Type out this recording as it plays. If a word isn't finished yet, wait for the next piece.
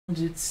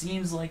It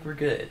seems like we're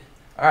good.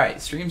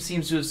 Alright, stream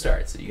seems to have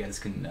started, so you guys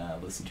can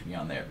listen to me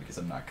on there because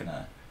I'm not going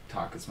to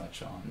talk as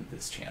much on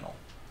this channel.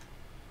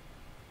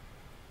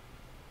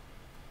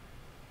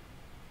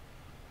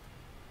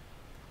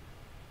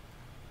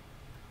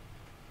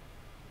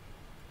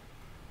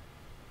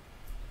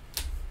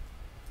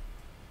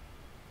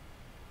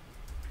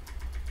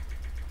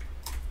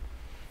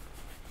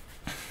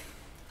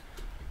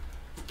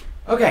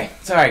 Okay,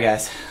 sorry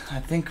guys. I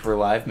think we're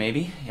live,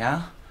 maybe,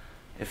 yeah?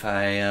 If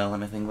I let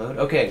my thing load.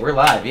 Okay, we're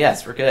live,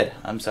 yes, we're good.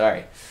 I'm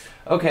sorry.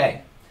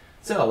 Okay,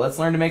 so let's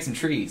learn to make some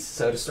trees.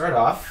 So to start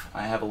off,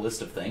 I have a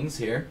list of things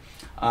here.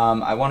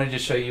 I wanted to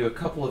show you a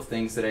couple of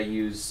things that I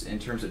use in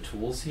terms of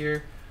tools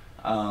here.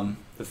 The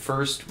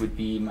first would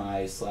be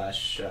my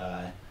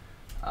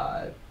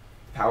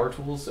power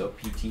tools, so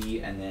PT,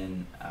 and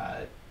then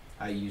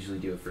I usually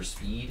do it for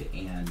speed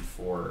and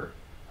for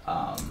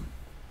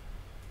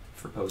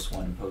post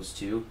 1 and post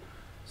 2.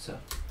 So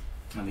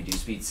let me do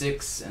speed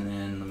 6 and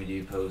then let me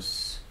do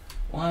post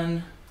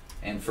 1.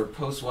 And for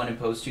post 1 and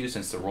post 2,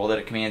 since the roll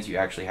edit commands, you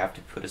actually have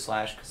to put a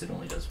slash because it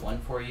only does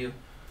 1 for you.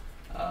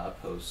 I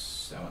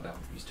want that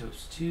one to be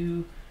post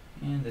 2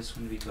 and this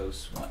one to be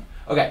post 1.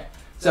 Okay,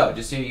 so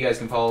just so you guys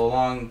can follow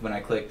along, when I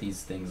click,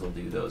 these things will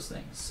do those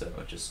things. So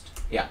just,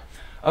 yeah.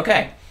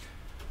 Okay,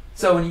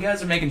 so when you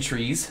guys are making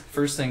trees,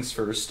 first things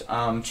first,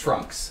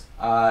 trunks.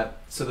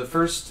 So the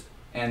first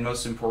and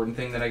most important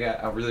thing that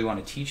I really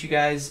want to teach you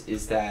guys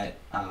is that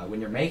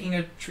when you're making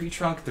a tree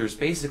trunk, there's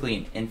basically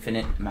an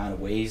infinite amount of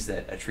ways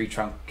that a tree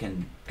trunk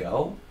can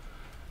go.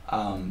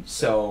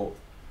 So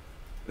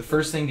the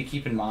first thing to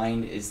keep in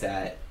mind is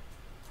that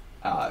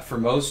for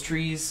most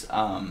trees,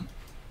 I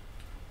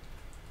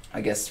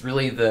guess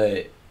really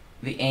the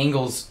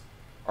angles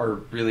are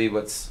really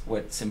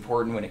what's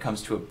important when it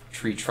comes to a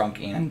tree trunk,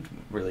 and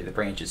really the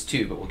branches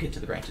too, but we'll get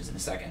to the branches in a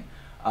second.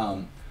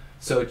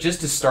 So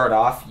just to start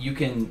off,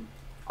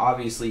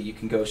 obviously you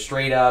can go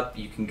straight up,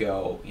 you can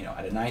go,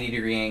 at a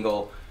 90-degree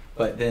angle,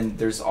 but then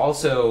there's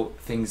also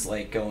things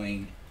like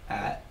going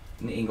at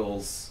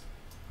angles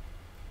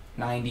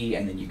 90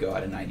 and then you go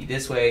at a 90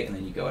 this way and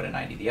then you go at a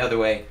 90 the other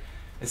way.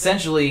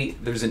 Essentially,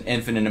 there's an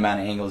infinite amount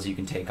of angles you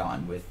can take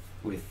on with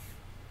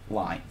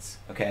lines,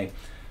 okay?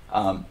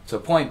 So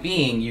point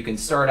being, you can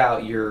start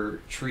out your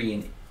tree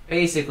in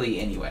basically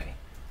any way.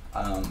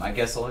 I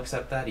guess I'll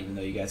accept that, even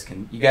though you guys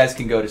can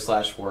go to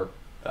 /warp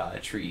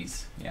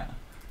trees, yeah.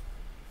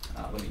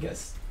 Let me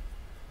guess.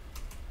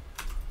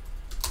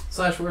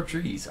 /warp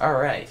trees. All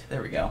right,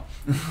 there we go.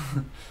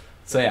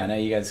 So yeah, now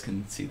you guys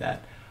can see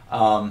that.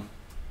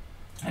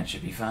 That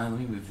should be fine. Let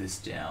me move this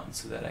down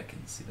so that I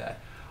can see that.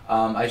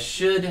 I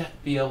should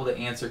be able to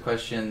answer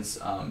questions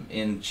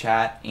in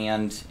chat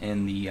and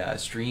in the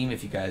stream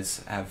if you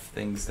guys have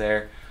things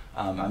there.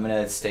 I'm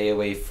gonna stay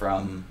away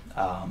from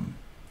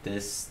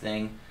this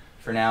thing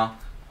for now.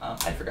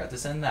 I forgot to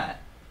send that.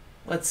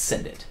 Let's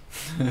send it.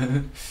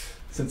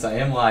 Since I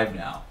am live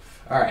now.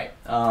 Alright,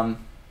 but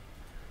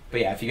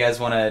yeah, if you guys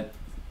want to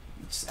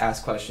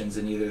ask questions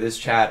in either this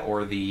chat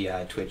or the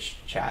Twitch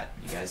chat,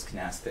 you guys can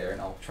ask there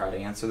and I'll try to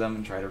answer them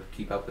and try to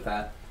keep up with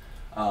that.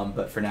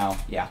 But for now,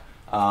 yeah,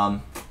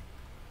 I'm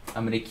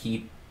going to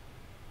keep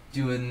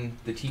doing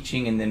the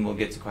teaching and then we'll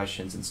get to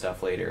questions and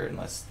stuff later,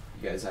 unless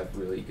you guys have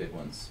really good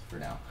ones for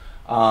now.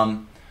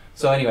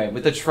 So anyway,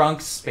 with the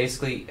trunks,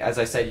 basically, as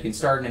I said, you can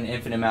start in an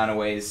infinite amount of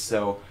ways.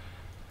 So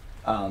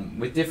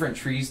with different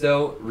trees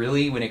though,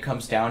 really when it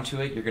comes down to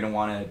it, you're going to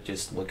want to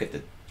just look at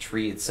the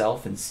tree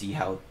itself and see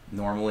how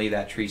normally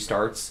that tree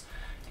starts.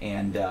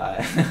 And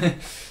I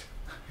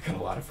got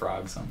a lot of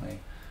frogs on my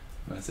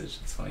message,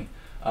 it's funny.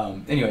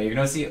 Anyway, you're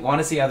going to want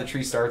to see how the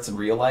tree starts in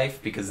real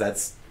life, because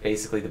that's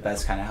basically the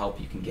best kind of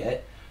help you can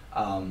get.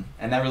 And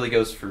that really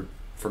goes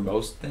for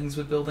most things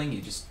with building.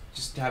 You just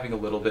having a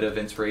little bit of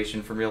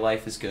inspiration from real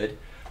life is good.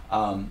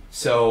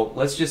 So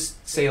let's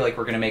just say like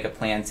we're going to make a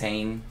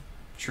plantain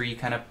tree,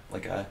 kind of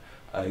like a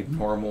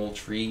normal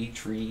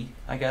tree,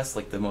 I guess,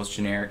 like the most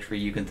generic tree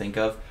you can think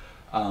of.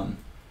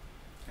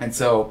 And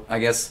so I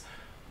guess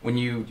when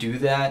you do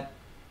that,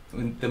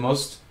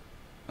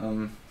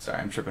 sorry,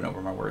 I'm tripping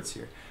over my words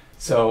here.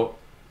 So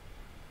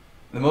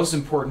the most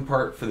important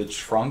part for the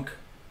trunk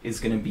is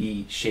going to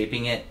be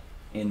shaping it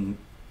in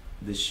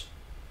this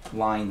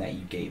line that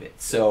you gave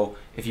it. So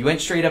if you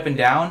went straight up and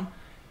down,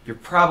 you're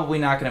probably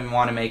not going to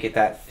want to make it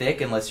that thick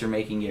unless you're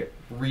making it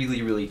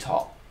really, really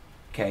tall,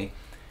 okay?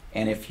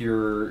 And if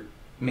you're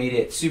made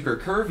it super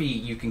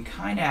curvy, you can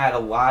kind of add a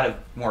lot of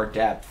more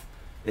depth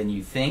than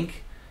you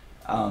think,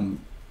 and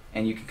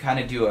you can kind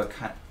of do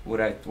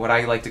what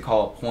I like to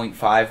call a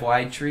 0.5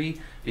 wide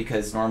tree,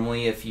 because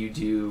normally if you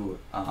do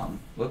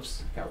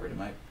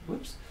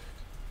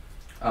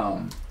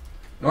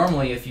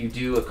normally if you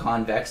do a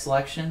convex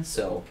selection,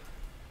 so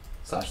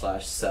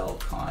 /cell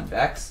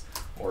convex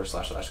or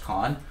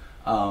 /con,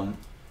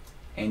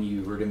 and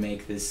you were to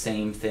make this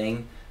same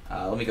thing,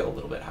 let me go a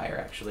little bit higher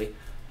actually.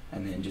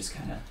 And then just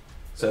kind of,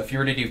 so if you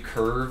were to do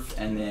curve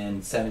and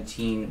then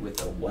 17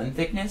 with a 1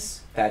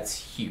 thickness,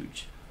 that's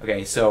huge.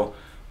 Okay, so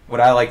what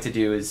I like to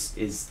do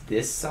is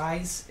this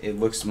size. It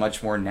looks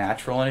much more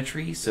natural in a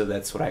tree, so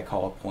that's what I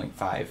call a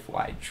 0.5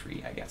 wide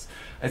tree, I guess.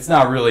 It's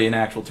not really an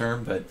actual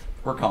term, but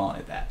we're calling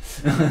it that.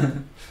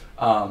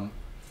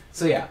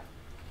 So yeah,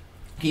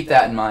 keep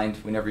that in mind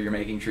whenever you're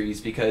making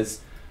trees,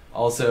 because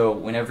also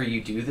whenever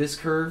you do this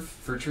curve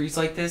for trees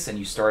like this and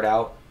you start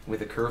out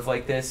with a curve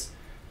like this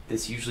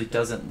usually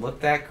doesn't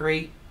look that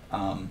great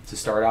to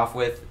start off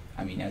with.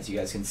 I mean, as you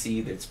guys can see,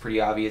 it's pretty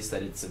obvious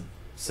that it's a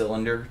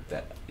cylinder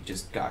that it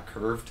just got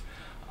curved.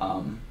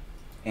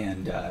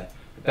 The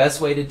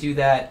best way to do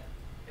that,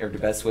 or the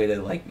best way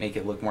to like make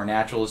it look more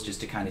natural, is just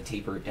to kind of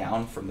taper it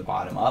down from the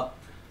bottom up.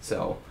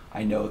 So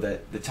I know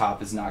that the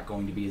top is not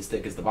going to be as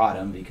thick as the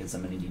bottom because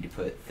I'm going to need to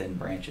put thin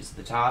branches at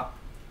the top.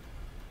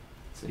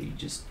 So you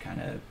just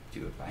kind of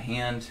do it by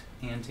hand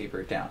and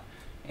taper it down.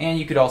 And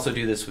you could also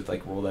do this with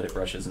like roll edit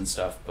brushes and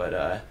stuff,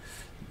 but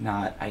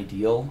not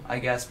ideal, I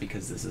guess,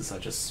 because this is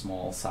such a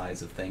small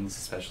size of things,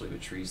 especially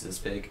with trees this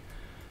big.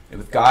 And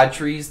with God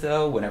trees,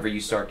 though, whenever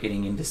you start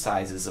getting into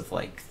sizes of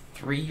like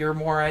 3 or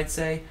more, I'd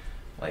say,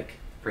 like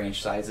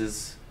branch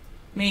sizes,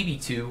 maybe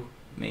 2,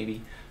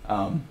 maybe,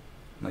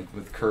 like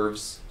with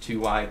curves,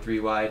 2 wide, 3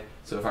 wide.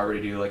 So if I were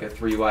to do like a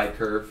 3 wide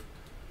curve,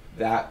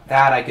 that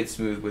I could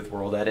smooth with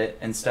world edit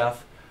and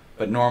stuff.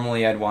 But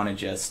normally I'd want to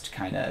just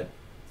kind of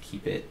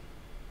keep it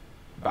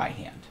by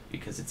hand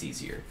because it's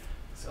easier.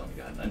 So let me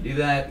go ahead and undo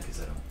that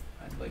because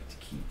I'd like to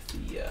keep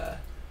the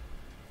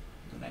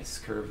nice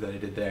curve that I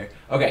did there.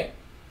 Okay,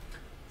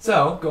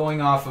 so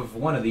going off of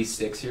one of these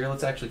sticks here,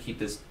 let's actually keep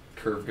this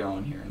curve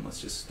going here, and let's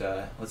just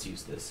let's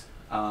use this.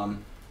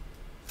 I'm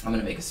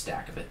gonna make a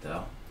stack of it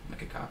though,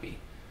 make a copy,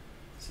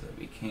 so that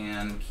we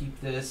can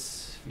keep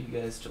this for you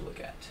guys to look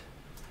at.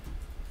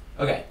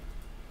 Okay,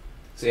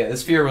 so yeah,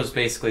 this sphere was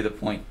basically the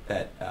point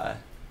that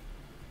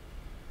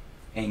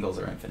angles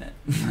are infinite.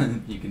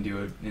 You can do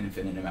an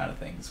infinite amount of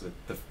things with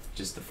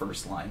just the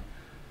first line.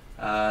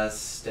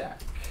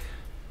 Stack.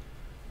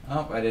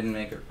 Oh, I didn't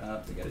make it.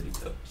 We gotta do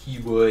the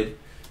keyword.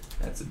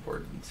 That's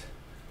important.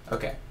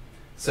 Okay,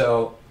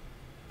 so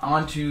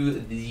onto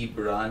the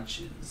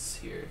branches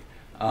here.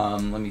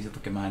 Let me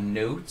look at my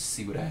notes,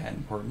 see what I had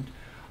important.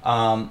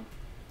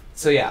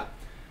 So yeah,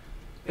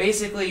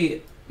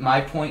 basically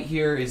my point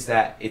here is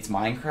that it's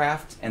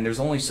Minecraft, and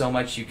there's only so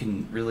much you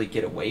can really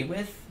get away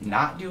with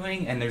not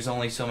doing, and there's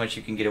only so much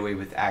you can get away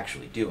with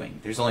actually doing.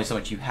 There's only so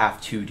much you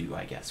have to do,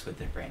 I guess, with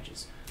the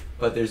branches.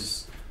 But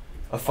there's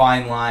a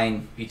fine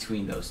line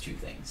between those two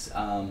things.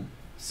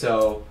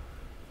 So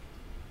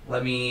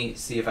let me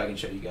see if I can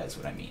show you guys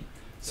what I mean.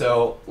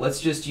 So let's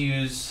just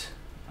use,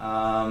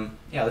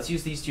 let's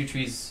use these two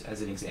trees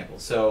as an example.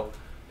 So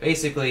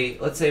basically,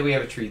 let's say we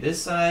have a tree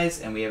this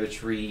size and we have a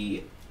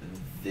tree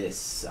this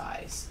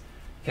size.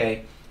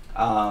 Okay,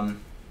 let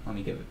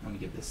me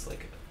give this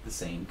like the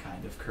same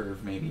kind of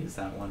curve maybe as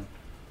that one,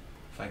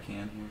 if I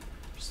can here,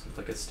 just with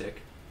like a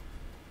stick.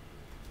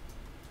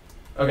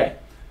 Okay,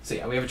 so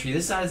yeah, we have a tree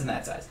this size and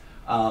that size.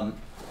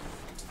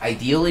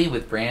 Ideally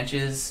with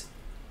branches,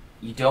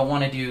 you don't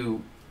want to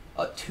do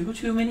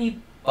too many,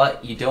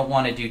 but you don't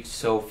want to do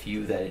so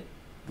few that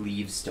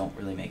leaves don't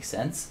really make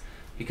sense.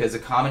 Because a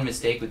common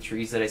mistake with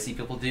trees that I see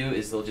people do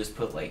is they'll just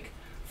put like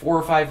 4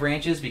 or 5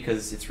 branches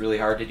because it's really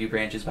hard to do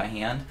branches by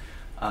hand.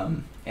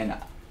 And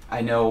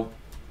I know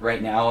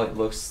right now it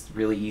looks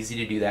really easy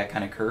to do that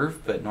kind of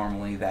curve, but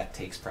normally that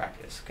takes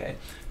practice, okay?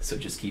 So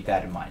just keep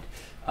that in mind.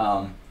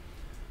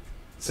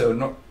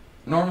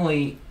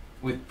 Normally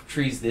with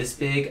trees this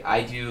big,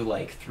 I do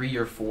like 3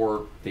 or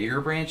 4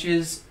 bigger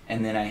branches,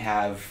 and then I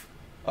have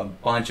a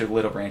bunch of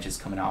little branches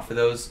coming off of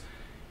those.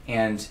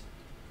 And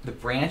the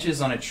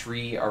branches on a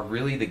tree are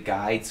really the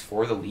guides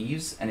for the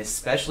leaves, and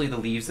especially the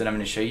leaves that I'm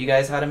going to show you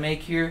guys how to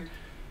make here.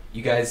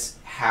 You guys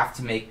have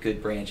to make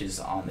good branches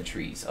on the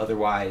trees,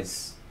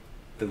 otherwise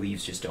the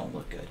leaves just don't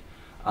look good.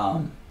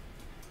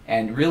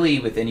 And really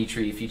with any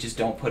tree, if you just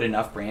don't put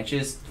enough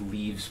branches, the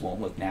leaves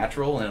won't look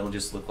natural, and it'll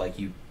just look like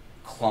you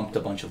clumped a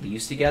bunch of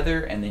leaves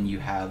together and then you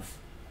have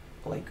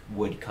like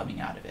wood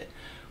coming out of it,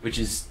 which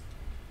is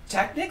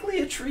technically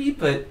a tree,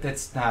 but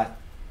that's not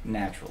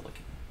natural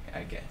looking,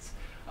 I guess.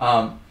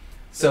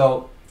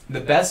 So the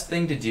best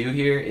thing to do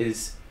here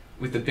is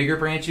with the bigger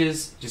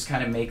branches, just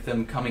kind of make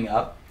them coming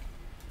up.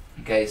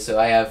 Okay, so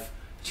I have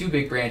 2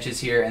 big branches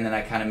here, and then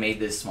I kind of made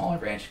this smaller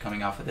branch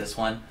coming off of this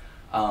one.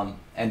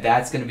 And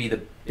that's going to be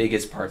the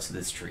biggest parts of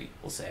this tree,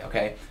 we'll say,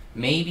 okay?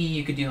 Maybe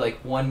you could do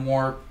like 1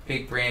 more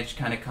big branch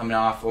kind of coming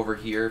off over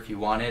here if you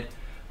wanted,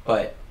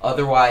 but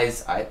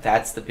otherwise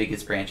that's the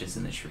biggest branches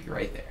in the tree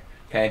right there,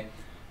 okay?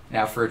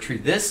 Now for a tree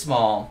this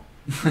small,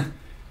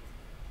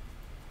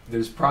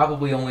 there's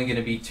probably only going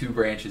to be 2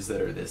 branches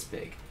that are this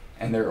big,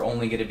 and they're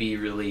only going to be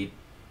really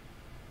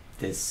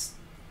this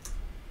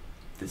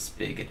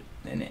big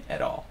in it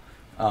at all.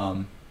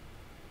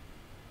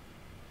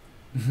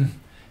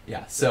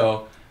 Yeah,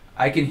 so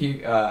I can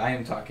hear, I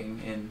am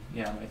talking in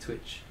my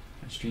Twitch,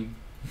 my stream.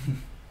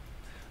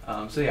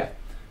 So yeah,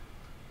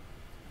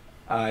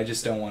 I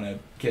just don't want to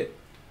get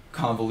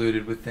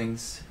convoluted with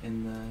things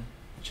in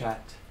the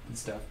chat and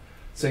stuff.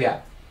 So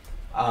yeah,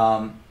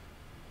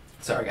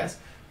 Sorry, guys.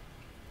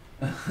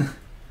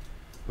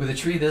 With a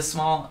tree this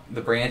small,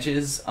 the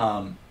branches,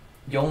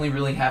 you only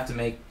really have to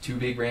make 2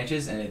 big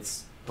branches, and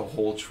it's the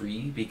whole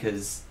tree,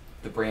 because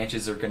the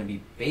branches are going to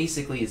be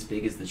basically as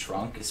big as the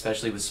trunk,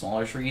 especially with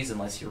smaller trees,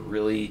 unless you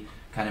really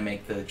kind of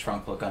make the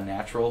trunk look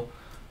unnatural.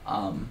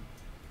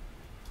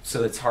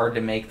 So it's hard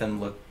to make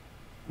them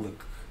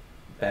look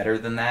better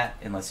than that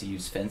unless you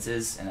use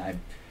fences, and I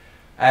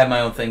have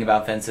my own thing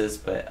about fences,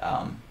 but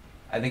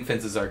I think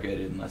fences are good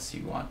unless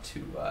you want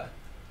to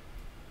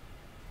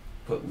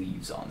put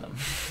leaves on them,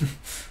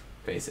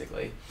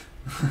 basically.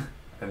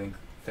 I think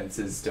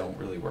fences don't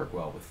really work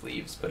well with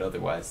leaves, but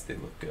otherwise they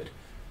look good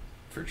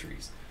for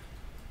trees.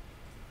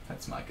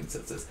 That's my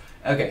consensus.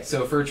 Okay,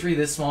 so for a tree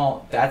this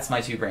small, that's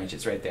my 2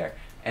 branches right there.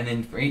 And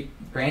then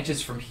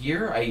branches from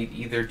here, I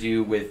either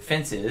do with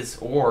fences,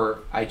 or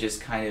I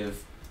just kind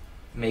of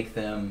make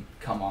them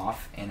come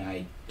off and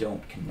I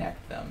don't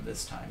connect them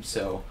this time.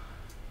 So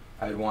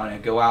I would want to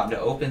go out into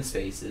open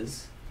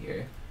spaces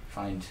here,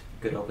 find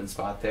a good open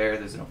spot there.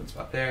 There's an open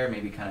spot there,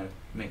 maybe kind of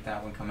make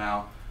that one come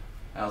out.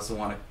 I also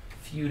want a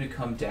few to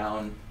come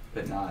down,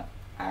 but not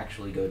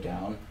actually go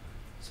down.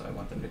 So I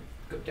want them to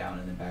go down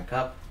and then back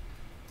up.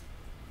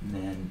 And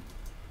then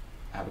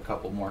I have a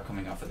couple more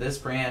coming off of this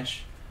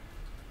branch.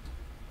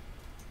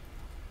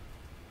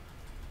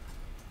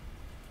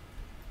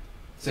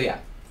 So yeah,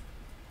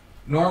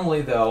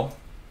 normally though,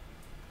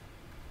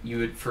 you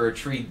would, for a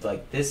tree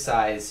like this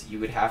size, you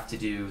would have to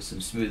do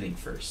some smoothing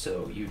first.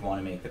 So you'd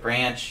want to make the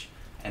branch,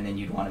 and then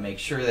you'd want to make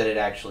sure that it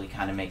actually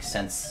kind of makes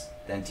sense,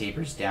 then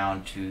tapers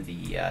down to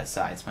the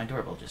sides. My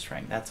doorbell just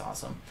rang. That's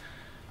awesome.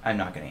 I'm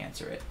not going to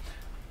answer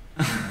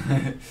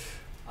it.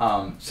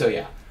 So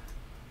yeah,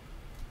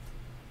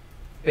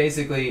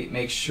 basically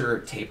make sure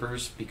it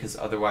tapers, because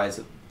otherwise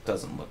it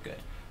doesn't look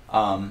good.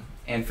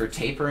 And for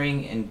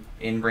tapering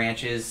in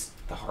branches,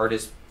 the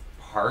hardest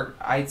part,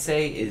 I'd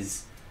say,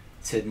 is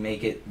to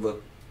make it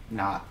look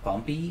not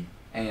bumpy.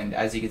 And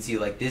as you can see,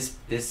 like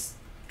this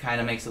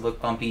kind of makes it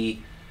look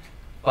bumpy,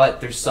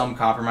 but there's some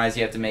compromise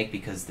you have to make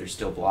because there's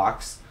still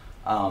blocks.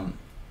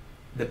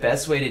 The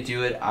best way to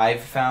do it,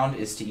 I've found,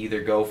 is to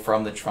either go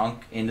from the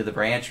trunk into the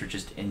branch, or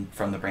just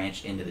from the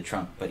branch into the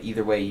trunk. But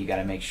either way, you got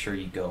to make sure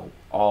you go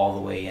all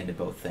the way into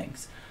both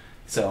things.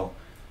 So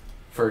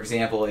for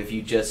example, if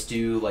you just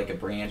do like a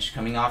branch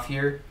coming off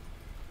here,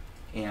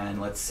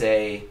 and let's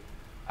say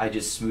I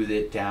just smooth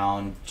it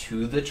down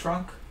to the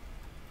trunk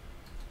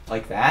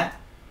like that,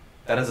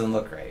 that doesn't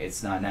look right.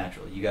 It's not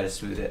natural. You got to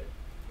smooth it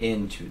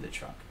into the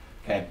trunk.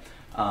 Okay,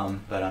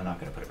 but I'm not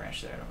going to put a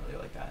branch there. I don't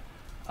really like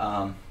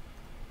that.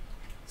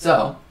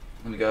 So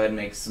let me go ahead and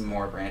make some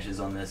more branches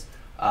on this.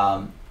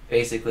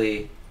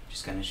 Basically,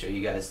 just going to show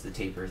you guys the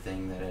taper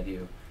thing that I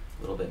do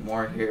a little bit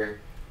more here,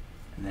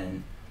 and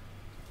then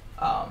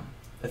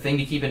the thing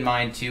to keep in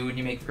mind too when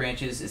you make the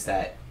branches is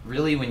that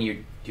really when you're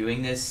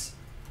doing this,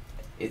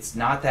 it's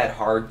not that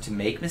hard to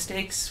make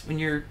mistakes when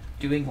you're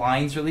doing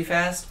lines really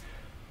fast,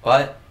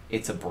 but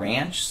it's a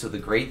branch, so the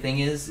great thing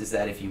is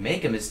that if you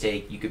make a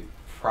mistake, you could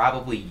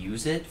probably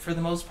use it for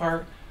the most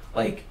part.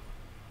 Like,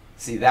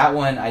 see that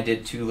one, I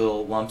did 2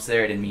 little lumps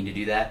there, I didn't mean to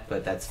do that,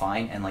 but that's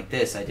fine. And like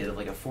this, I did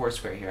like a 4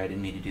 square here, I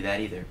didn't mean to do that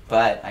either.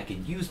 But I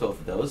can use both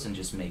of those and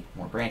just make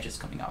more branches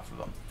coming off of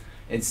them,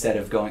 instead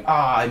of going,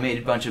 I made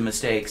a bunch of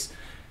mistakes,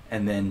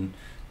 and then,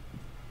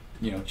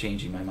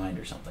 changing my mind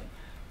or something.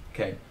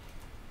 Okay,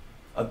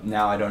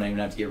 now I don't even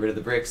have to get rid of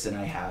the bricks, and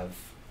I have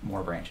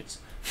more branches.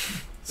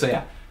 So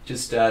yeah,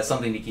 just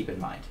something to keep in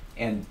mind.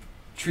 And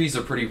trees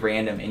are pretty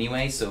random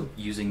anyway, so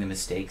using the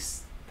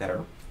mistakes that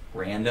are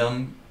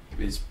random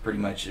is pretty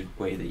much a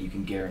way that you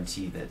can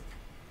guarantee that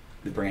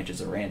the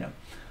branches are random.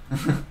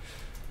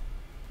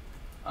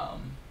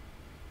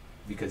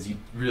 Because you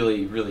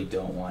really, really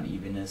don't want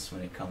evenness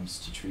when it comes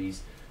to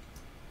trees.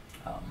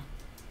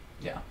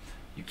 Yeah,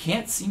 you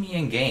can't see me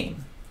in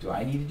game. Do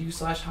I need to do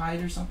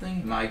 /hide or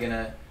something? Am I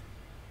gonna...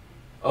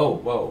 Oh,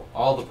 whoa,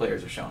 all the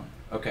players are shown.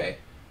 Okay,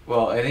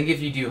 well, I think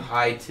if you do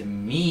hide to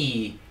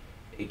me,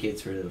 it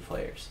gets rid of the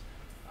players.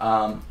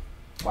 Wow,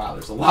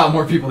 there's a lot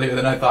more people here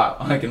than I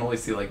thought. I can only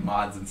see like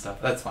mods and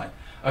stuff. That's fine.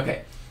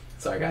 Okay,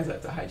 sorry guys, I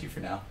have to hide you for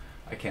now.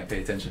 I can't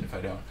pay attention if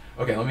I don't.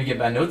 Okay, let me get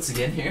my notes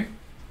again here.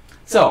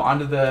 So,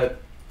 onto the...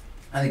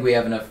 I think we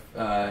have enough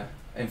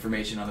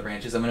information on the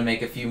branches. I'm going to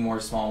make a few more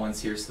small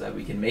ones here so that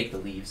we can make the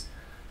leaves.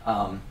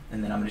 And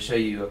then I'm going to show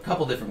you a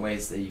couple different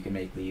ways that you can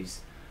make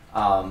leaves.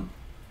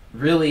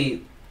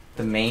 Really,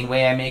 the main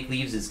way I make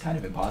leaves is kind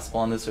of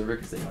impossible on this server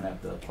because they don't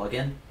have the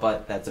plugin,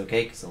 but that's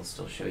okay because I'll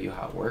still show you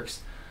how it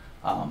works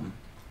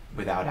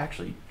without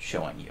actually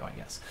showing you, I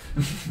guess.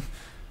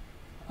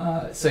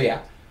 So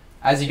yeah,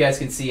 as you guys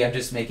can see, I'm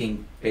just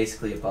making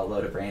basically a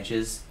buttload of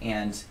branches,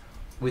 and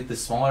with the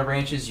smaller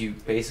branches, you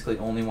basically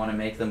only want to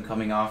make them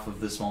coming off of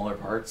the smaller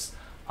parts,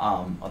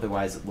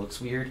 otherwise it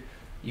looks weird.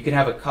 You can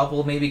have a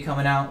couple maybe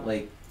coming out,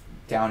 like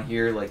down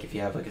here, like if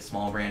you have like a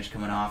small branch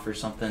coming off or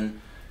something,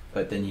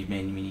 but then you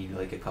may need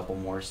like a couple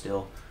more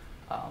still,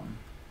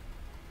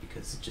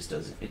 because it just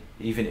doesn't,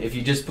 even if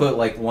you just put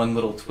like one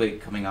little twig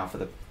coming off of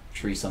the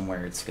tree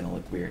somewhere, it's gonna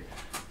look weird.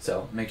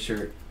 So make sure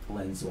it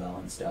blends well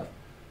and stuff.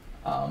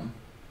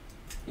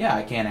 Yeah,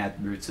 I can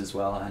add roots as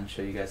well and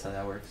show you guys how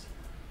that works.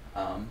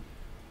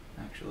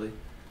 Actually,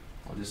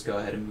 I'll just go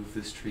ahead and move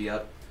this tree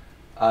up.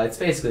 It's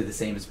basically the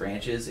same as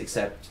branches,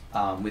 except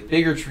with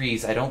bigger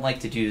trees, I don't like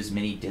to do as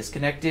many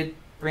disconnected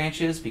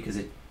branches because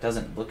it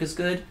doesn't look as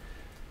good,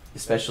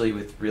 especially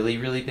with really,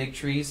 really big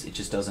trees. It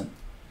just doesn't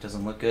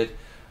look good.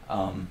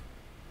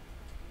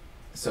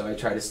 So I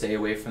try to stay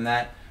away from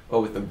that.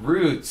 But with the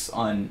roots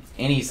on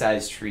any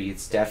size tree,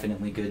 it's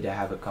definitely good to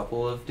have a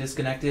couple of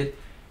disconnected.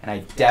 And I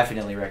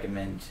definitely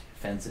recommend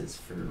fences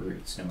for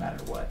roots no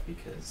matter what,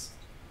 because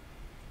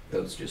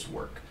those just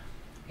work.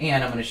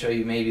 And I'm going to show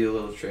you maybe a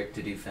little trick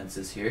to do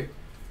fences here.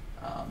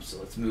 So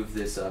let's move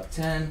this up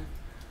 10.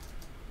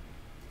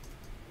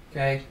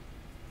 Okay.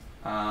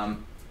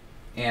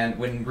 And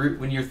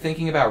when you're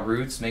thinking about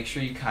roots, make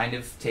sure you kind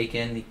of take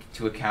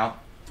into account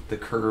the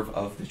curve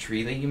of the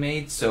tree that you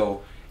made.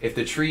 So if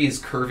the tree is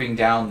curving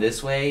down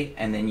this way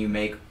and then you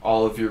make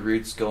all of your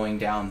roots going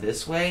down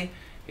this way,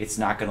 it's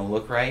not going to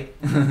look right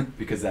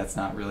because that's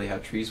not really how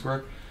trees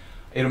work.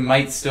 It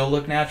might still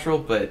look natural,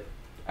 but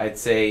I'd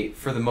say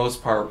for the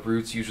most part,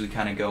 roots usually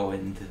kind of go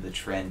into the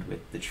trend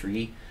with the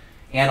tree.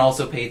 And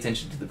also pay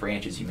attention to the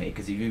branches you make,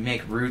 because if you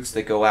make roots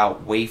that go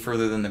out way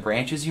further than the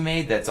branches you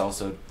made, that's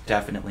also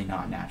definitely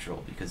not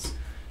natural, because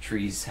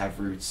trees have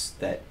roots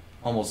that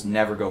almost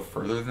never go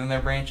further than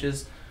their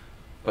branches.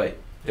 But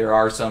there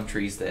are some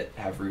trees that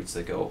have roots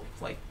that go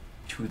like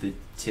to the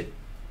tip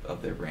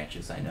of their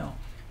branches, I know.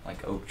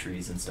 Like oak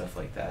trees and stuff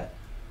like that.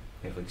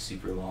 They have like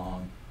super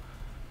long.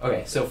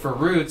 Okay, so for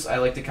roots, I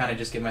like to kind of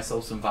just give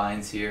myself some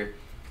vines here.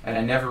 And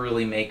I never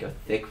really make a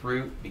thick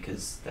root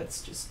because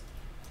that's just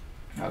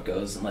how it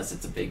goes unless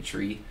it's a big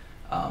tree.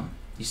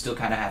 You still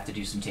kind of have to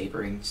do some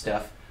tapering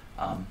stuff,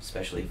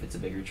 especially if it's a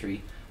bigger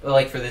tree. But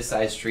like for this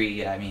size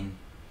tree, I mean,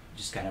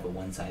 just kind of a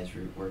one size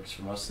root works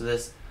for most of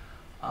this.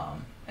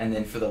 And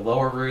then for the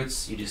lower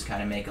roots, you just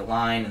kind of make a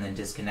line and then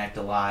disconnect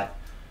a lot.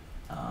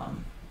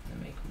 And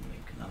make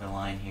another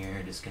line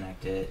here,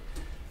 disconnect it,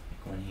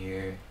 make one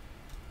here.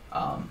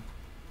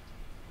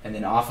 And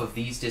then off of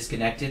these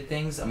disconnected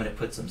things, I'm going to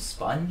put some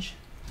sponge.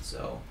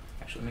 So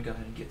actually, let me go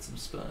ahead and get some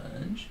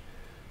sponge.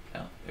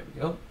 Oh, there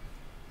we go.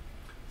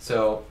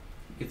 So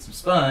get some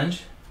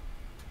sponge,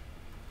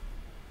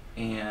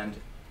 and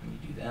when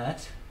you do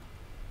that,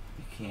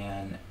 you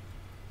can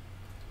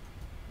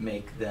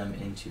make them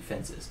into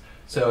fences.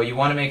 So you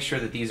want to make sure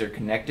that these are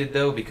connected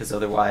though, because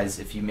otherwise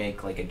if you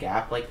make like a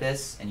gap like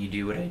this and you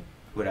do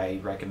what I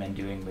recommend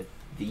doing with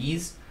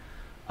these,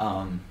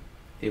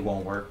 it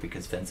won't work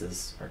because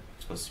fences are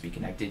supposed to be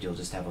connected. You'll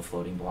just have a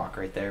floating block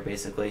right there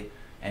basically,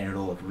 and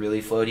it'll look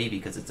really floaty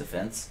because it's a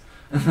fence.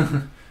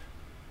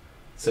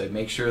 So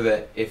make sure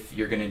that if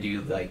you're going to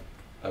do like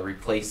a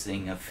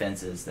replacing of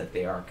fences that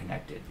they are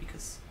connected,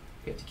 because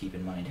you have to keep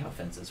in mind how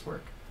fences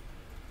work.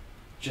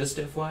 Just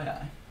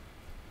FYI.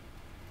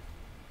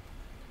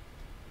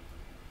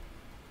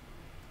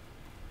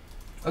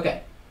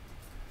 Okay,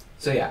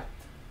 so yeah,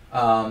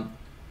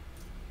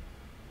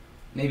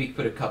 maybe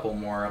put a couple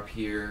more up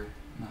here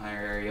in the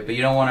higher area, but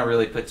you don't want to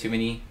really put too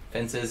many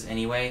fences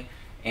anyway.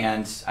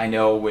 And I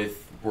know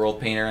with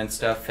World Painter and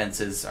stuff,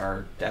 fences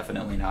are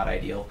definitely not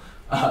ideal.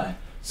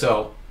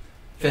 So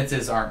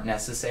fences aren't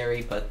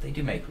necessary, but they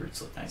do make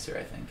roots look nicer,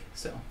 I think.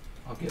 So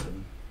I'll give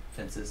them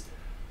fences.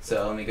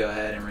 So let me go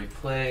ahead and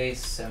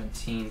replace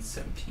 17,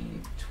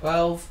 17,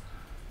 12,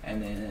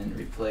 and then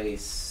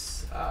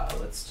replace,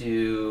 let's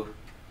do,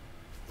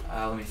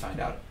 let me find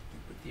out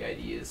what the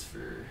ID is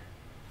for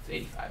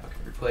 85.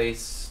 Okay,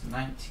 replace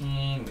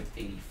 19 with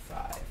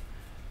 85.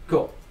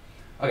 Cool.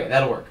 Okay,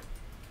 that'll work.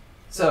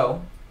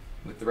 So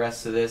with the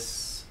rest of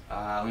this,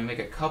 let me make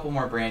a couple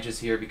more branches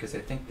here because I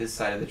think this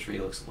side of the tree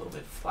looks a little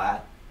bit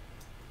flat.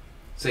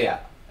 So yeah,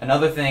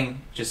 another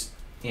thing just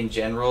in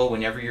general,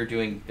 whenever you're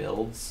doing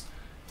builds,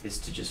 is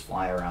to just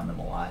fly around them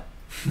a lot.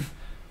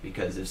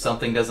 Because if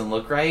something doesn't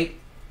look right,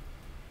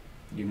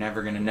 you're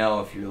never going to know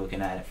if you're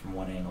looking at it from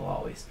one angle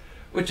always.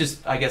 Which is,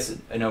 I guess,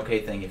 an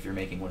okay thing if you're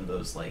making one of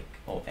those like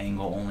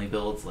angle-only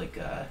builds, like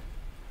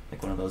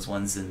one of those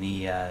ones in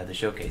the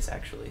showcase,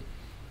 actually.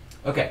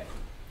 Okay.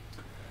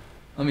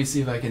 Let me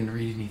see if I can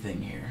read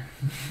anything here.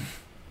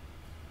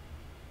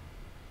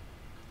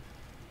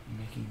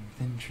 Making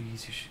thin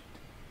trees, you should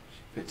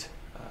put.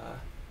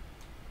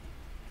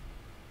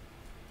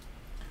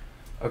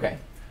 Okay,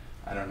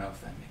 I don't know if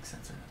that makes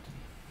sense or not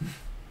to me.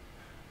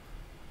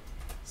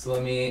 So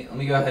let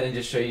me go ahead and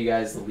just show you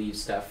guys the leaf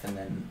stuff, and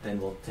then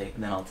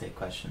I'll take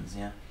questions.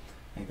 Yeah,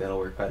 I think that'll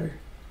work better.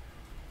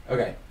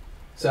 Okay,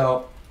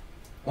 so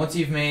once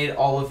you've made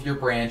all of your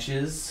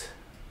branches,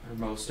 or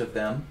most of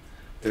them,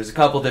 there's a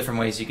couple different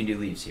ways you can do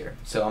leaves here.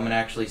 So I'm going to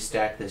actually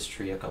stack this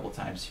tree a couple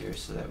times here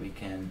so that we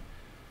can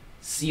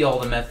see all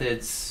the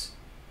methods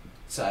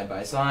side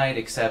by side,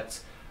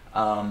 except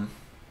I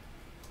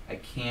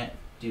can't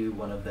do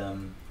one of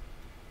them,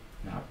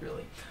 not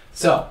really.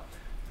 So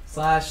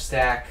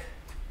 /stack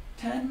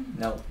 10,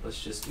 nope,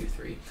 let's just do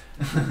 3.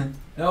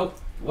 Nope,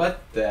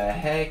 what the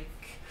heck?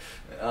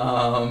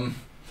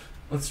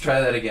 Let's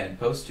try that again.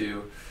 Post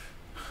 2.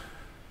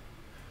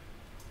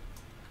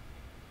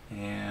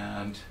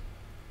 And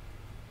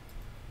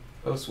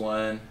post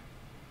 1.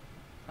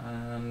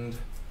 And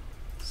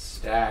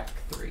stack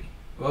 3.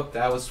 Whoop,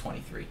 that was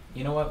 23.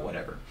 You know what?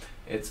 Whatever.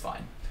 It's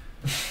fine.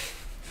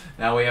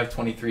 Now we have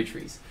 23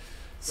 trees.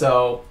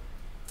 So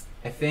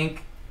I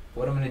think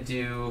what I'm going to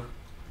do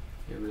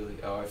here really...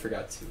 Oh, I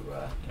forgot to...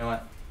 you know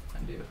what?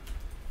 Undo.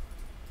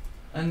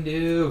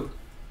 Undo!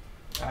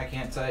 I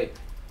can't type.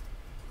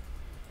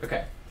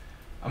 Okay.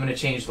 I'm going to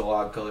change the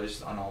log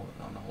colors on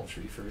the whole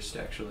tree first,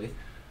 actually,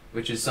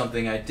 which is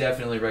something I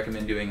definitely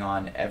recommend doing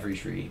on every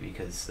tree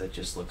because that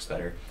just looks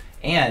better.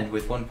 And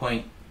with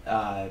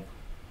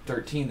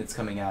 1.13 that's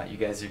coming out, you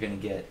guys are going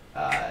to get,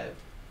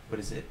 what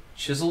is it,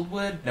 chiseled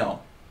wood?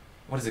 No.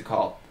 What is it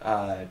called?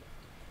 Dang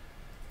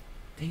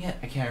it,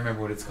 I can't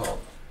remember what it's called.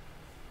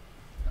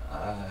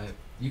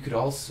 You could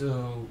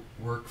also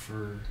work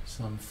for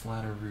some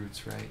flatter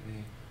roots, right?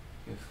 They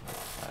give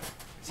flatter.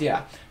 So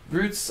yeah,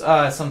 roots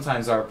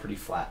sometimes are pretty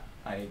flat.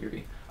 I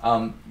agree.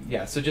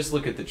 Yeah, so just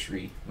look at the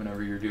tree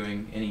whenever you're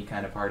doing any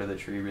kind of part of the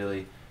tree,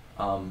 really.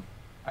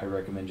 I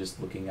recommend just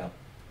looking up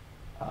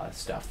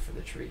stuff for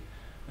the tree.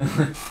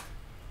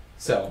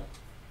 So,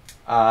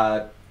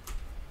 I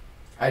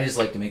just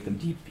like to make them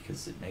deep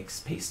because it makes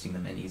pasting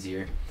them in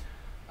easier.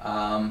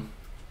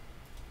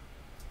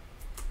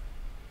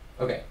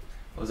 Okay,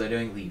 what was I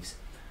doing? Leaves.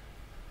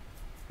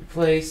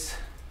 Replace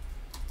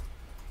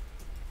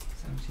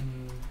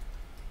 17,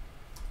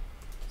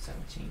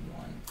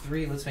 1,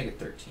 3. Let's make it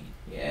 13.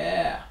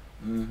 Yeah.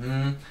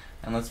 And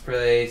let's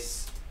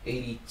place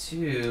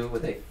 82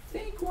 with, I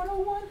think,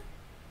 101.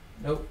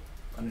 Nope.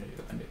 Undo.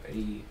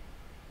 80.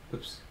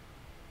 Oops.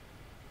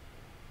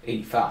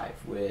 85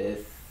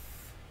 with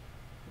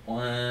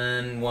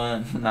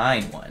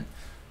 1191.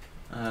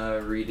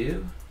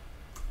 Redo.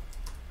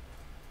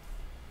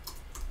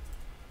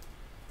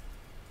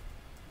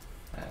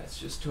 That's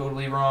just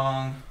totally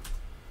wrong.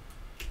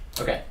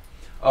 Okay.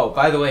 Oh,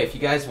 by the way, if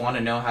you guys want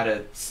to know how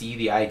to see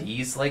the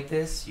IDs like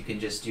this, you can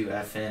just do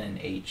FN and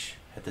H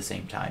at the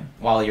same time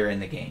while you're in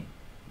the game,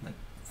 like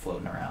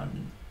floating around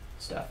and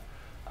stuff.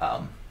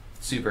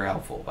 Super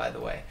helpful, by the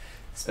way,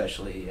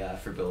 especially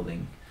for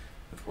building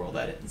with World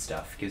Edit and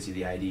stuff. Gives you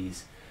the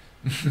IDs.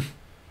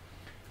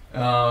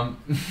 I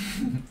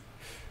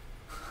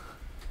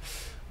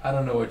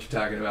don't know what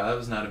you're talking about. That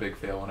was not a big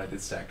fail when I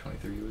did stack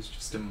 23. It was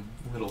just a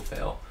little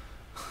fail.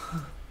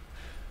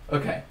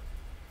 Okay.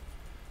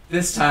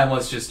 This time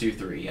let's just do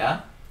 3,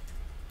 yeah?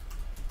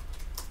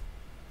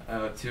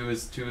 2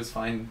 is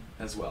fine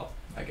as well,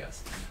 I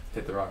guess.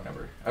 Hit the wrong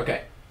number.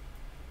 Okay.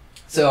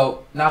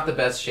 So, not the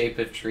best shape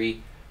of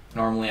tree.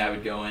 Normally I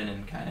would go in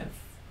and kind of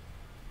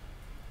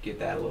get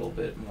that a little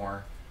bit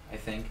more, I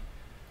think.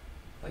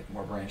 Like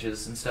more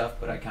branches and stuff,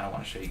 but I kind of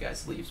want to show you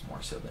guys leaves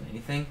more so than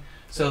anything.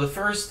 So the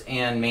first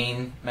and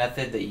main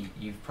method that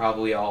you've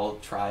probably all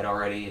tried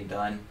already and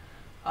done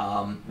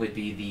would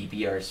be the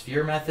BR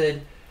sphere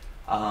method.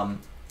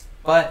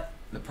 But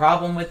the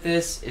problem with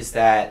this is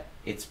that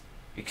it's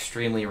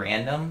extremely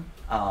random.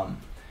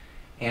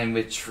 And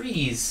with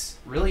trees,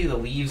 really the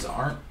leaves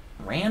aren't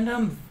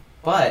random,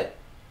 but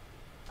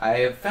I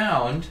have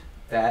found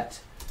that,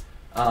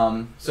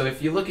 so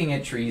if you're looking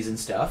at trees and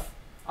stuff,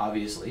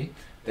 obviously,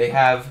 they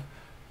have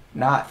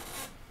not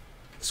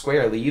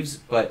square leaves,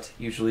 but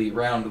usually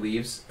round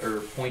leaves or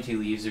pointy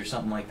leaves or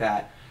something like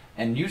that.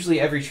 And usually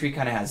every tree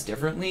kind of has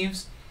different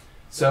leaves.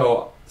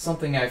 So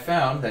something I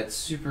found that's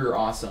super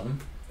awesome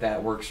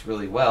that works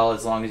really well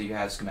as long as you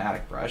have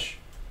schematic brush.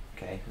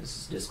 Okay, this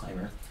is a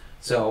disclaimer.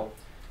 So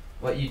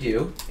what you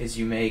do is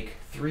you make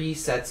 3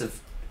 sets of,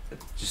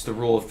 just the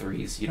rule of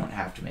 3s, you don't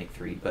have to make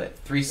 3, but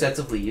 3 sets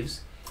of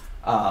leaves.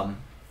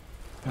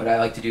 What I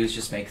like to do is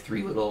just make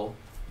 3 little,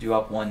 do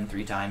up 1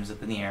 3 times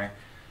up in the air,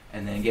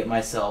 and then get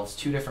myself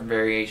 2 different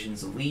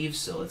variations of leaves.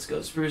 So let's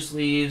go spruce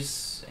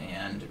leaves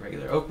and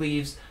regular oak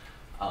leaves.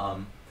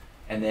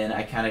 And then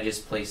I kind of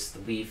just place the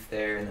leaf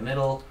there in the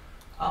middle.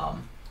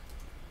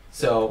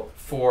 So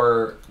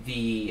for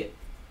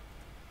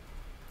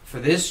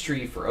this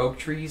tree, for oak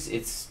trees,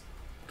 it's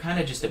kind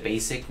of just a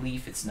basic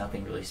leaf. It's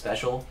nothing really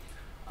special.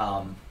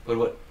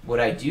 But what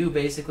I do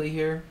basically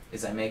here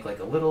is I make like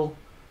a little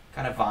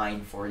kind of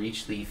vine for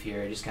each leaf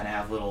here. I just kind of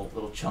have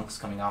little chunks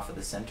coming off of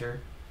the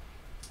center,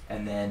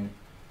 and then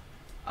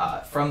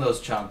from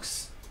those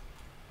chunks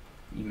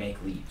you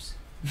make leaves.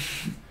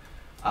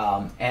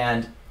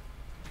 And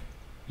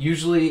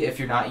usually if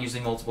you're not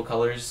using multiple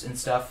colors and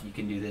stuff, you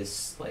can do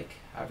this like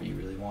however you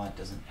really want. It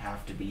doesn't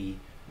have to be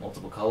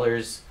multiple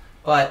colors,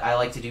 but I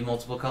like to do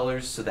multiple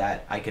colors so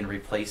that I can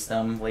replace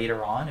them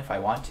later on if I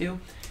want to.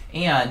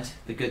 And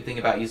the good thing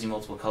about using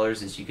multiple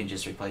colors is you can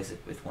just replace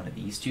it with one of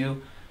these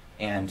 2,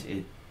 and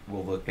it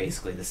will look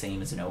basically the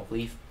same as an oak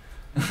leaf,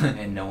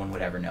 and no one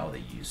would ever know that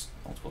you used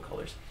multiple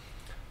colors.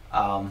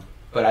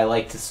 But I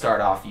like to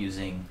start off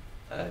using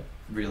a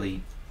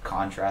really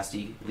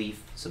contrasty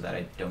leaf so that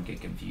I don't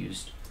get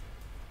confused.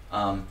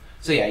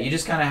 So yeah, you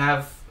just kind of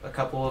have a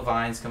couple of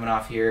vines coming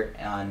off here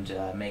and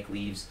make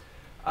leaves.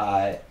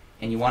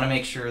 And you want to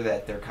make sure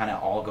that they're kind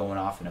of all going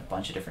off in a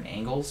bunch of different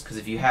angles, because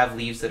if you have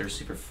leaves that are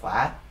super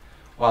flat,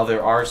 while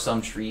there are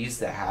some trees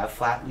that have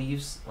flat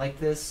leaves like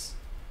this,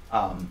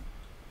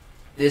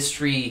 this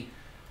tree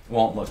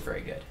won't look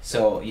very good.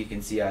 So you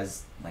can see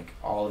as like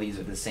all of these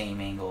are the same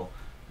angle.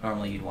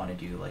 Normally you'd want to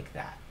do like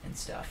that and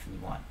stuff, and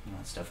you want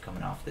stuff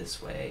coming off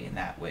this way and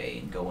that way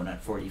and going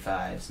at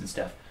 45s and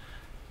stuff.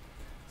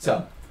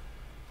 So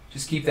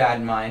just keep that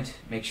in mind.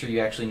 Make sure you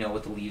actually know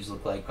what the leaves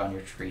look like on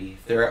your tree.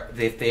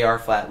 If they are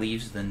flat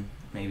leaves, then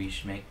maybe you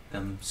should make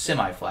them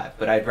semi-flat,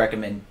 but I'd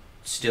recommend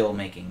still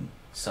making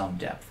some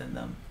depth in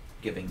them,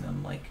 giving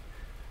them like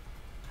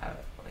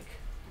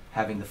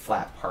having the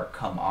flat part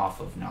come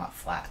off of not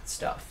flat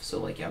stuff. So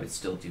like I would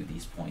still do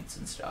these points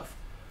and stuff,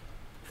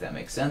 if that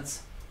makes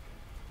sense.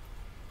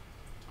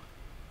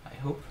 I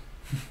hope.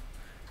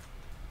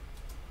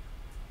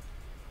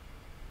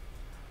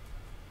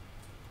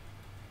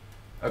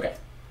 Okay,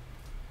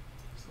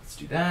 so let's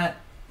do that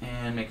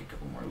and make a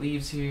couple more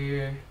leaves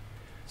here.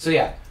 So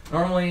yeah,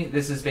 normally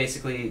this is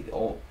basically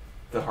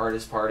the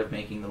hardest part of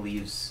making the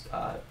leaves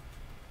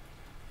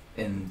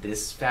in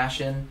this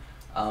fashion.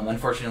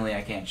 Unfortunately,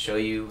 I can't show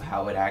you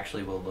how it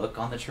actually will look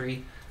on the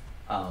tree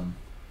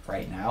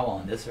right now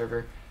on this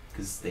server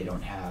because they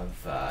don't have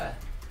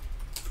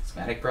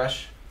schematic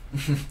brush.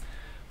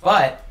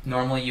 But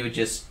normally you would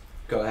just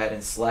go ahead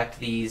and select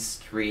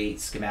these, create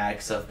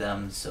schematics of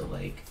them. So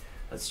like,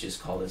 let's just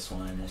call this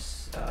one,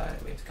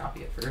 we have to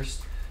copy it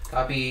first.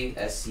 Copy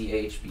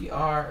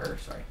SCHBR, or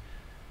sorry,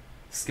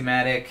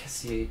 schematic,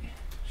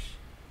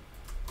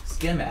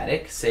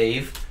 schematic,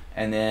 save,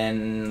 and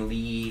then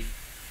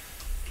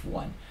leaf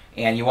 1.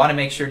 And you want to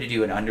make sure to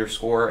do an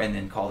underscore and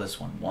then call this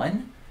one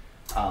 1.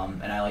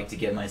 And I like to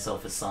give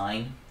myself a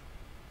sign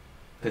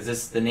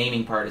because the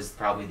naming part is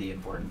probably the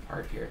important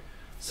part here.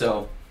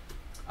 So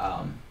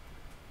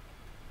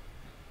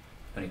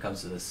when it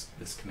comes to this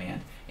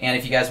command, and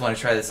if you guys want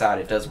to try this out,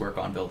 it does work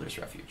on Builder's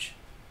Refuge.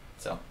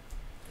 So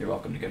you're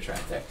welcome to go try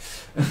it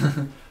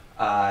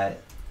there.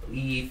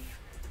 Leaf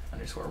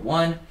underscore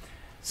 1.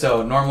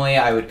 So normally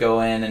I would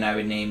go in and I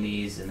would name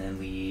these and then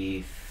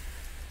leaf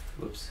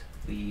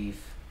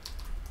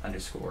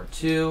underscore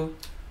 2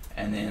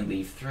 and then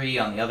leaf 3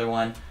 on the other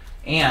one.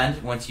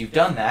 And once you've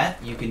done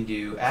that, you can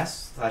do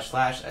 //schbr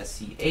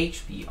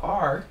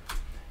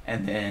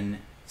and then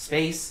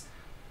space.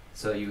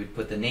 So you would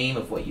put the name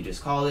of what you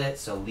just called it,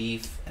 so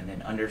leaf and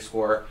then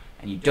underscore,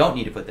 and you don't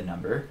need to put the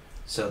number.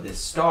 So this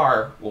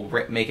star will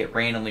make it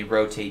randomly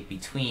rotate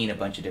between a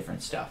bunch of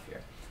different stuff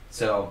here.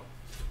 So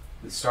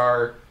the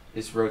star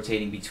is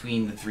rotating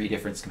between the 3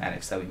 different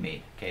schematics that we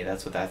made. Okay,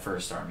 that's what that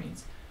first star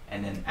means.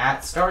 And then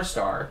at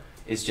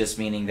 ** is just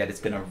meaning that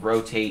it's going to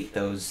rotate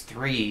those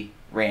 3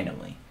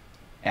 randomly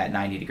at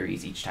 90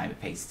 degrees each time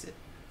it pastes it.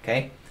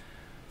 Okay,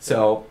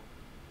 so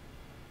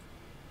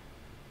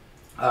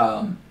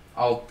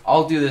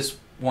I'll do this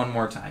one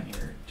more time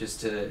here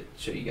just to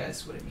show you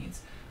guys what it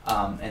means.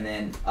 And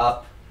then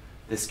up,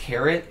 this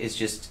caret is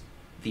just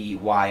the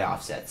Y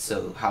offset,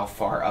 so how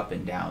far up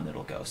and down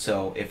it'll go.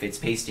 So if it's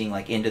pasting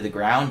like into the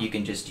ground, you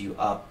can just do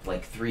up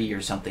like 3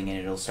 or something and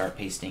it'll start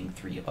pasting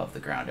 3 above the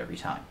ground every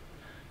time.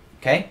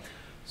 Okay,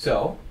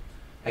 so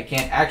I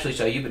can't actually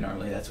show you, but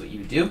normally that's what you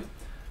would do.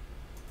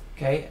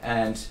 Okay,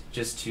 and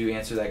just to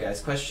answer that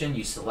guy's question,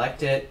 you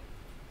select it,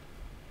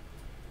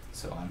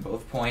 so on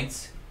both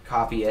points,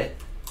 copy it,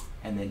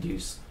 and then do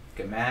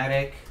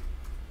schematic,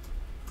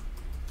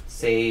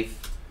 save,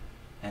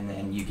 and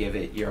then you give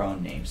it your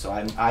own name. So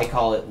I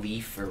call it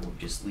leaf, or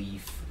just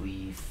leaf,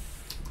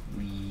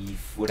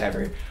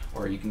 whatever,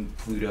 or you can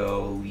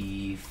Pluto,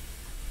 leaf,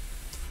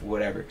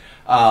 whatever.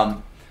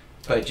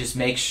 But just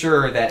make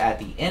sure that at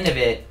the end of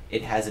it,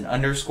 it has an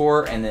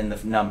underscore and then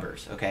the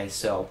numbers, okay?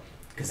 So,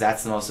 because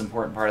that's the most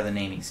important part of the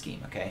naming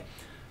scheme, okay?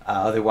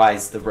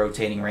 Otherwise, the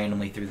rotating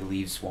randomly through the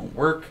leaves won't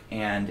work,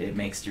 and it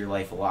makes your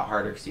life a lot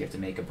harder because you have to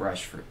make a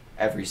brush for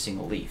every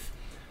single leaf.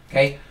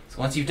 Okay, so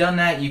once you've done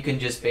that, you can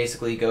just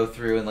basically go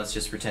through, and let's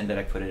just pretend that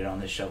I put it on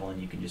this shovel,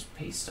 and you can just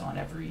paste on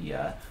every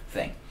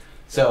thing.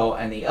 So,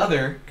 and the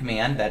other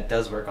command that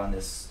does work on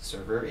this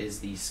server is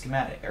the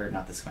schematic, or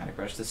not the schematic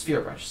brush, the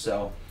sphere brush.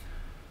 So,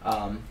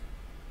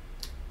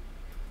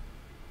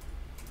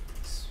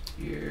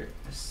 sphere,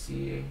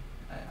 sphere,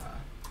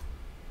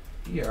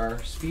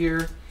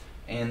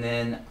 and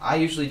then I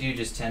usually do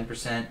just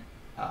 10%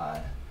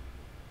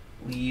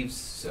 leaves,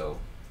 so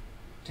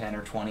 10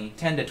 or 20,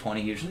 10 to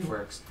 20 usually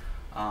works.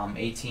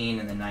 18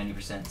 and then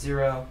 90%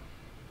 0.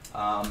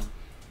 And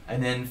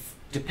then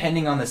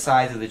depending on the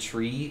size of the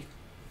tree,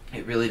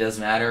 it really does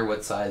matter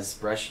what size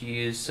brush you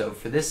use. So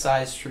for this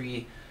size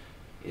tree,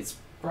 it's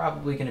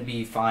probably going to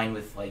be fine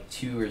with like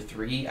 2 or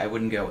 3. I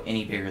wouldn't go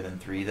any bigger than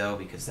 3 though,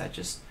 because that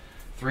just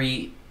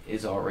 3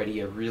 is already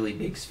a really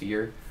big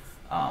sphere,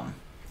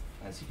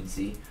 as you can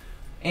see.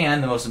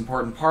 And the most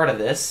important part of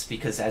this,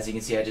 because as you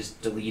can see I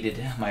just deleted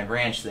my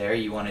branch there,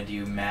 you want to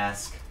do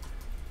mask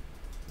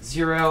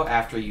 0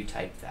 after you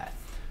type that.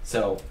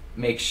 So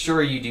make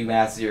sure you do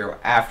mask 0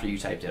 after you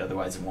typed it,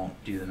 otherwise it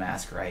won't do the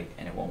mask right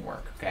and it won't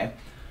work, okay?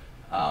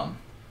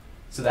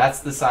 So that's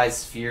the size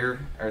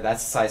sphere, or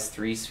that's the size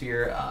 3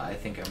 sphere. I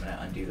think I'm gonna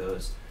undo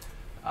those,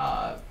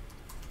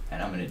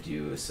 and I'm gonna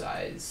do a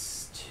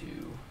size 2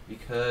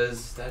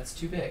 because that's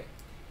too big.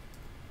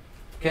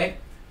 Okay,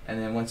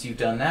 and then once you've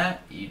done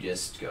that, you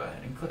just go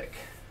ahead and click.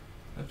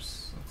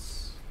 Oops,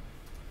 let's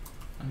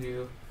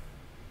undo.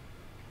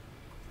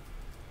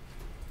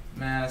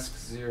 Mask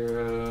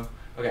 0.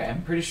 Okay,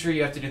 I'm pretty sure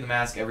you have to do the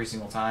mask every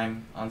single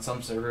time. On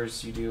some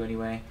servers you do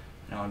anyway.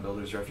 I know on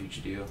Builder's Refuge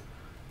you do.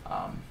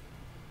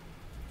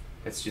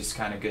 It's just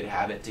kind of good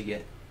habit to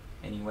get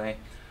anyway.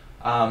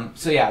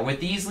 So yeah, with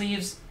these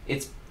leaves,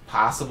 it's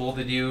possible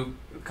to do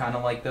kind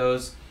of like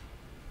those,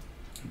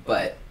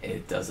 but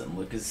it doesn't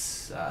look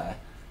as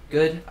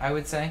good, I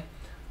would say.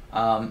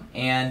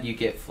 And you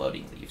get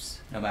floating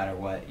leaves no matter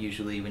what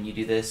usually when you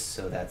do this,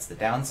 so that's the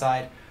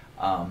downside.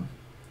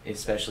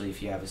 Especially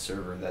if you have a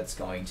server that's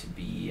going to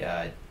be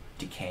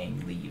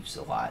decaying leaves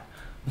a lot.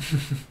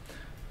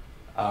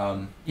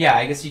 Yeah,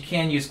 I guess you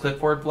can use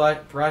clipboard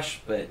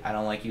brush, but I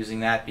don't like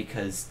using that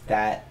because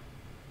that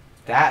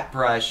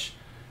brush,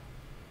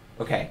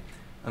 okay,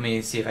 let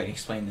me see if I can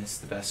explain this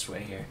the best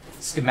way here.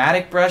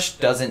 Schematic brush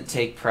doesn't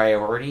take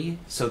priority,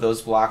 so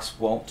those blocks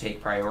won't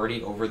take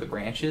priority over the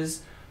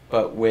branches,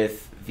 but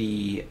with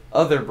the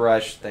other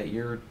brush that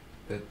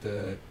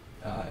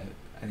I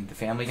think the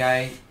Family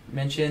Guy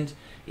mentioned,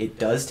 it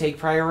does take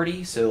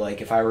priority. So like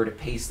if I were to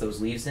paste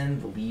those leaves in,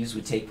 the leaves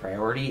would take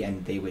priority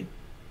and they would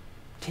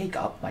take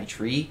up my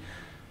tree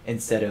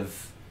instead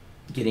of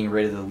getting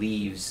rid of the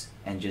leaves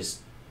and just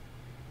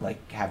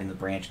like having the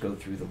branch go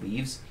through the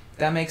leaves. If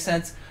that makes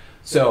sense.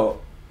 So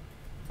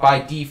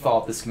by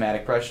default, the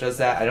schematic brush does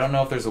that. I don't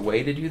know if there's a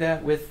way to do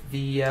that with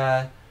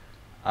the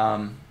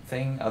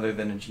thing other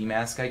than a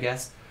Gmask, I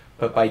guess.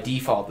 But by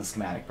default, the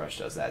schematic brush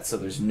does that. So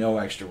there's no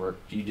extra work.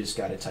 You just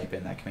got to type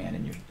in that command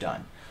and you're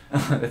done.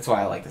 That's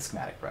why I like the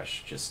schematic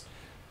brush. Just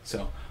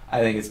so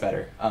I think it's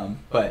better.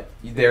 But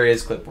there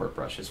is clipboard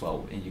brush as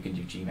well, and you can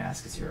do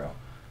Gmask 0.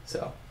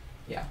 So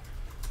yeah,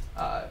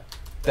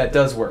 that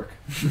does work.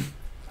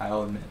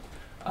 I'll admit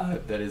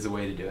that is a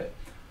way to do it.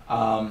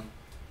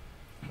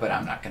 But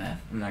I'm not gonna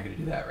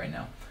do that right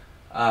now.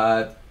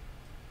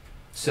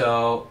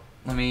 So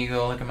let me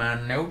go look at my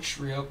notes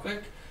real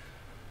quick.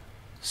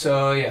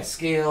 So yeah,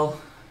 scale,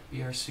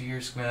 BR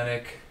sphere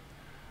schematic.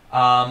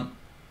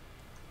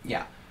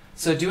 Yeah,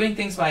 so doing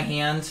things by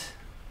hand,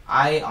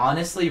 I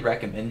honestly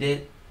recommend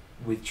it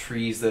with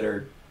trees that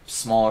are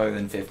smaller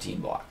than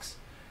 15 blocks.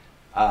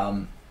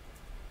 And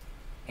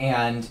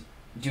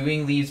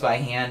doing leaves by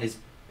hand is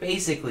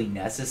basically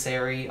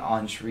necessary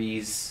on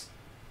trees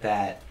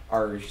that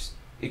are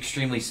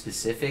extremely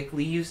specific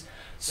leaves.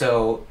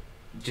 So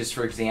just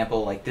for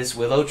example, like this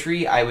willow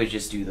tree, I would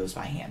just do those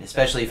by hand,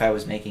 especially if I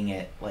was making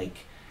it like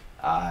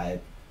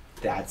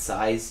that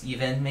size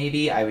even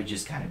maybe. I would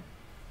just kind of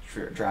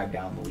drag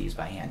down the leaves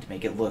by hand to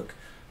make it look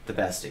the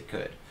best it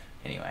could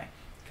anyway.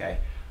 Okay,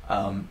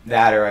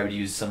 that, or I would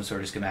use some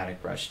sort of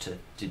schematic brush to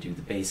do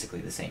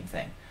basically the same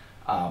thing.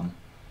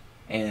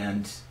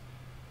 And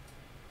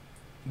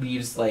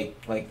leaves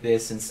like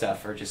this and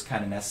stuff are just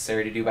kind of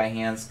necessary to do by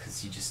hands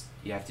because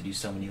you have to do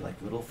so many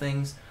like little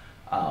things.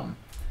 And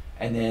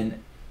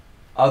then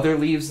other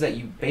leaves that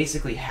you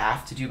basically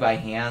have to do by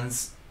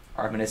hands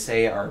are, I'm going to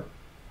say, are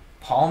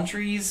palm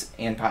trees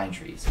and pine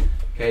trees.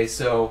 Okay,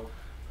 so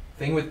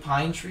thing with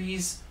pine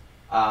trees,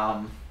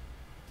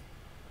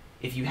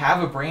 if you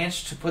have a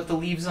branch to put the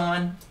leaves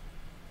on,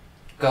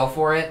 go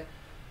for it.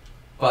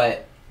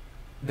 But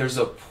there's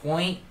a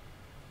point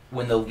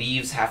when the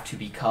leaves have to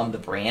become the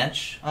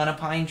branch on a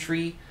pine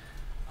tree.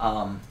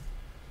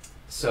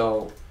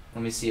 So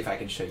let me see if I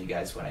can show you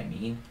guys what I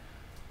mean.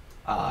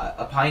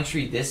 A pine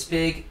tree this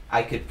big,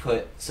 I could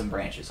put some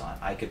branches on.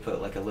 I could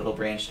put like a little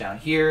branch down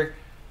here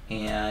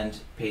and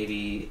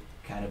maybe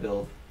kind of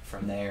build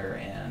from there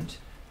and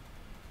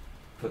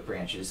put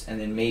branches and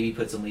then maybe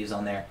put some leaves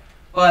on there.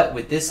 But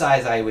with this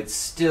size, I would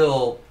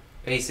still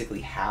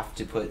basically have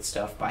to put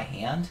stuff by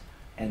hand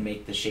and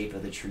make the shape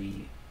of the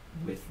tree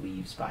with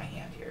leaves by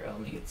hand here. Let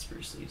me get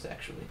spruce leaves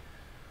actually.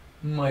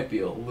 Might be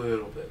a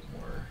little bit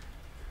more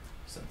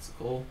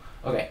sensible.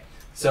 Okay,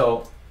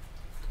 so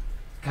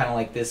kind of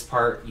like this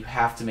part, you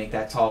have to make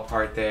that tall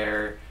part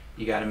there.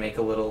 You got to make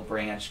a little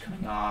branch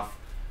coming off,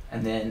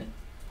 and then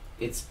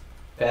it's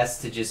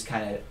best to just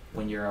kind of,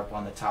 when you're up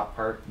on the top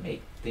part,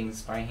 make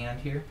things by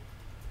hand here.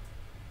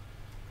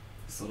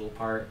 This little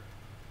part,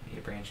 maybe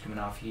a branch coming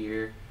off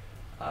here.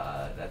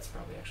 That's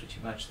probably actually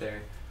too much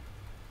there.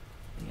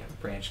 And you have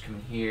a branch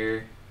coming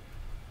here.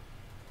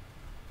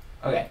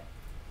 Okay.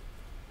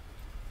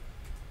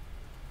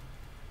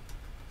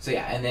 So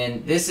yeah, and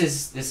then this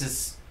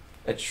is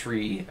a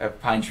tree, a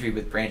pine tree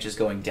with branches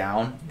going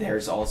down.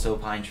 There's also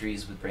pine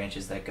trees with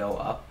branches that go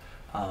up.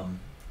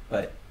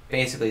 But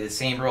basically the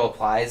same rule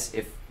applies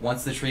if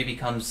once the tree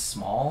becomes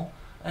small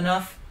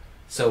enough.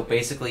 So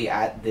basically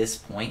at this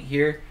point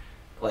here,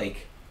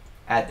 like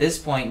at this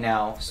point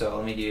now, so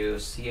let me do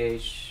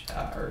CH,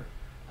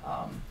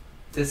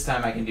 this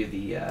time I can do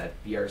the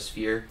BR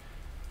sphere,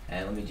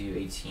 and let me do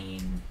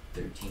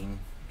 1813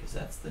 because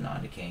that's the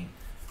non-decaying.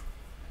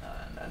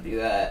 Undo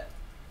that.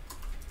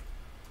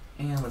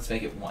 And let's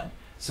make it 1.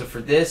 So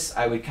for this,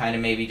 I would kind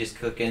of maybe just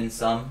cook in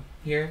some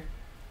here.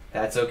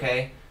 That's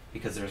okay,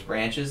 because there's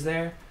branches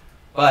there.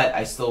 But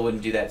I still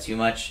wouldn't do that too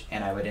much,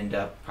 and I would end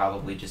up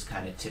probably just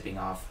kind of tipping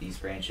off these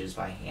branches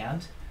by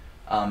hand.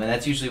 And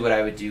that's usually what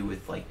I would do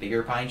with like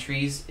bigger pine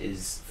trees,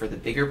 is for the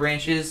bigger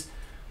branches,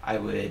 I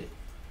would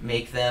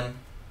make them,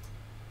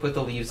 put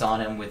the leaves on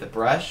them with a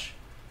brush,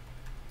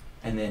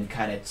 and then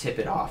kind of tip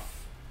it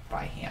off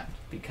by hand,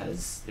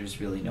 because there's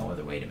really no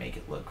other way to make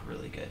it look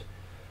really good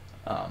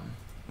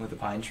with a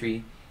pine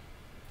tree.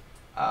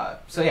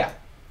 So yeah,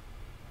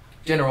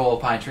 general rule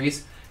of pine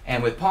trees.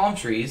 And with palm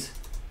trees,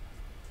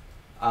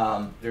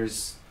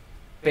 there's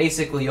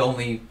basically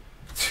only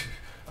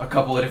a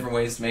couple of different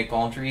ways to make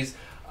palm trees.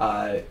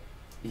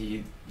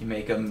 You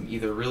make them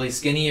either really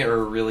skinny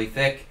or really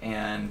thick,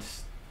 and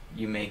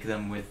you make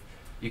them with,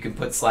 you can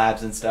put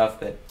slabs and stuff.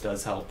 That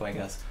does help, I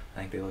guess.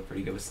 I think they look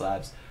pretty good with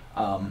slabs.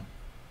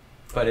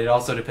 But it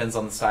also depends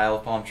on the style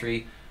of palm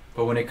tree.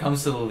 But when it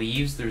comes to the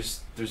leaves,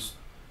 there's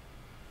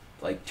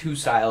like 2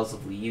 styles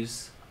of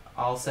leaves,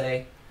 I'll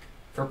say,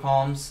 for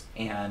palms,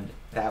 and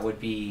that would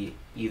be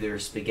either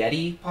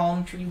spaghetti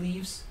palm tree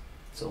leaves,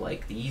 so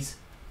like these,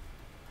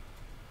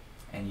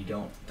 and you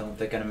don't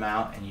thicken them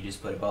out, and you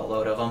just put a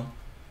buttload of them.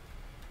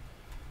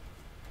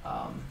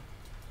 Let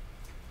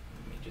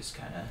me just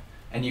kind of,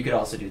 and you could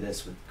also do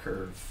this with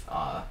curve.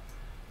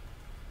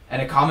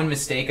 And a common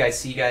mistake I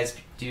see guys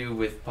do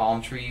with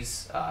palm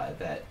trees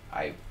that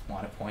I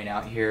want to point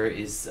out here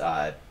is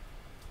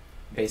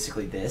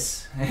basically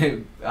this.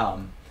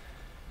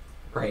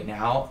 Right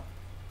now,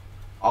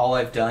 all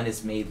I've done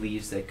is made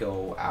leaves that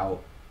go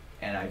out,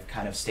 and I've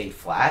kind of stayed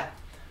flat.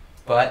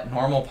 But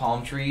normal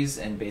palm trees,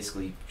 and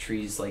basically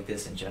trees like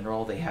this in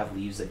general, they have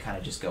leaves that kind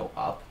of just go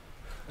up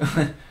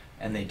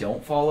and they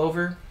don't fall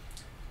over.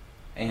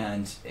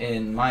 And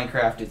in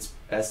Minecraft, it's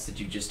best to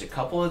do just a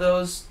couple of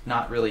those,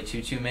 not really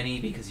too many,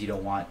 because you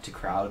don't want to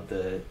crowd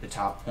the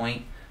top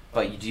point,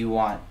 but you do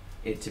want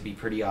it to be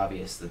pretty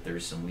obvious that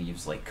there's some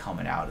leaves like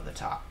coming out of the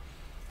top,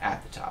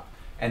 at the top.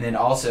 And then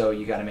also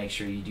you got to make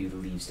sure you do the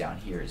leaves down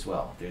here as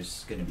well.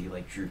 There's going to be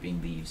like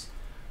drooping leaves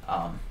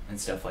and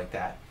stuff like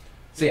that.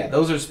 So yeah,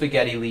 those are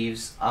spaghetti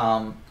leaves.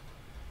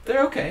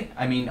 They're okay.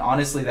 I mean,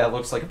 honestly, that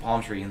looks like a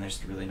palm tree, and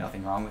there's really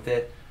nothing wrong with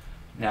it.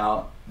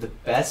 Now, the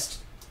best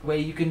way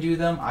you can do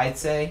them, I'd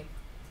say,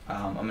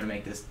 I'm going to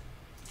make this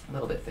a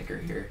little bit thicker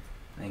here,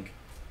 I think.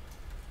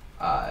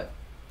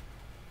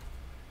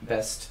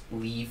 Best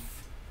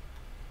leaf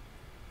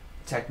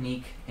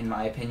technique, in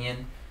my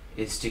opinion,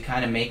 is to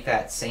kind of make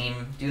that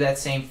same, do that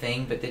same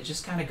thing, but then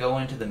just kind of go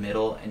into the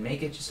middle and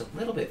make it just a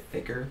little bit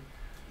thicker.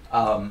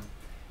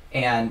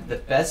 And the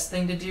best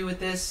thing to do with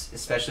this,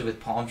 especially with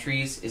palm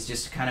trees, is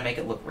just to kind of make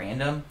it look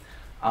random.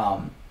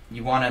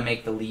 You want to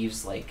make the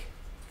leaves like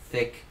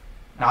thick,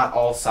 not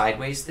all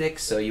sideways thick,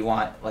 so you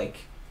want like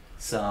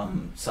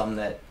some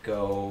that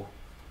go,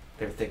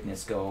 their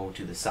thickness go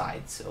to the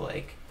side. So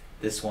like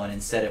this one,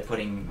 instead of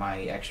putting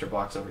my extra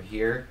blocks over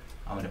here,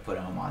 I'm going to put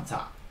them on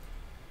top.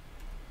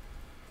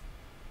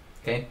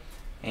 Okay,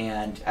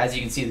 and as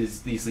you can see,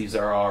 these leaves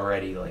are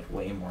already like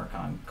way more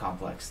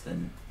complex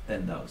than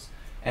those.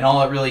 And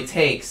all it really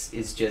takes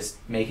is just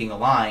making a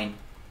line,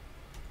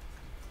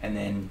 and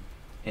then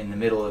in the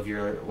middle of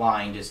your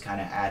line, just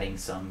kind of adding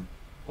some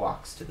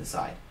blocks to the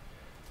side,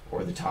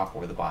 or the top,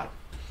 or the bottom.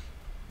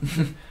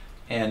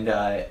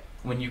 And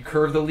when you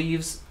curve the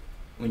leaves,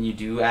 when you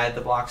do add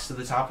the blocks to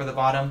the top or the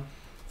bottom,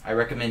 I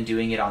recommend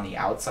doing it on the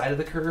outside of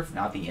the curve,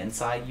 not the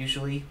inside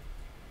usually.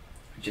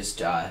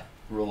 Just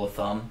rule of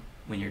thumb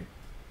when you're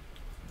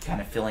kind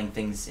of filling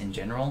things in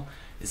general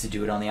is to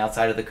do it on the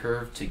outside of the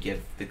curve to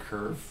give the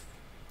curve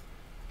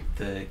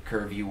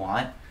you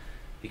want,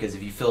 because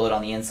if you fill it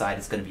on the inside,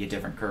 it's going to be a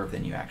different curve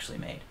than you actually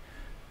made.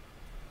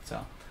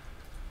 So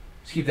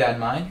just keep that in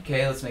mind.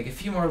 Okay, let's make a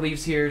few more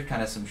leaves here,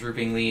 kind of some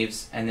drooping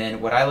leaves. And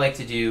then what I like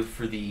to do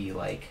for the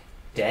like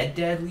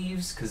dead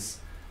leaves, because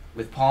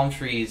with palm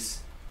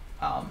trees,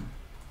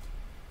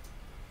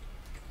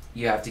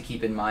 you have to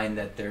keep in mind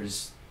that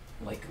there's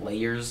like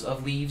layers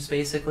of leaves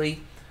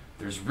basically.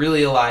 There's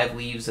really alive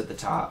leaves at the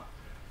top,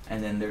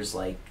 and then there's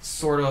like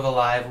sort of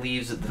alive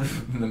leaves at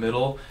in the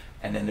middle,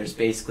 and then there's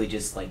basically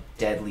just like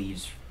dead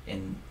leaves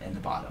in the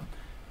bottom.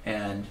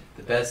 And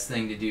the best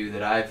thing to do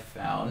that I've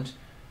found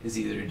is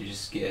either to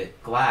just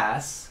get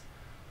glass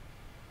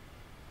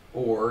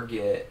or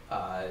get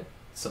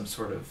some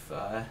sort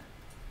of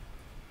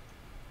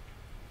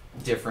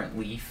different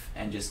leaf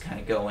and just kind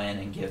of go in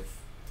and give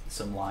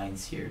some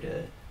lines here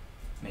to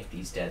make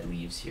these dead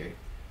leaves here.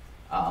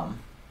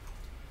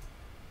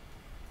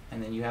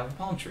 And then you have a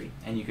palm tree,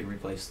 and you can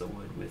replace the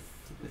wood with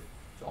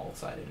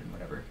all-sided and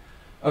whatever.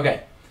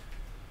 Okay,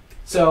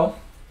 so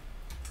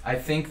I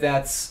think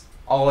that's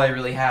all I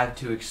really had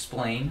to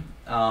explain.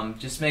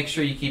 Just make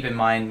sure you keep in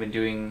mind when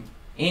doing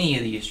any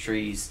of these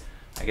trees,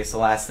 I guess the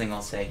last thing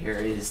I'll say here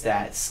is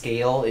that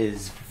scale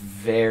is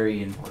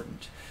very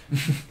important.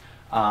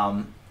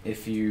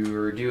 If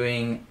you're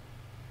doing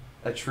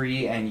a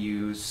tree and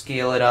you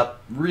scale it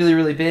up really,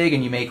 really big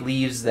and you make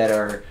leaves that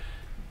are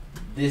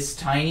this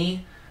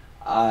tiny,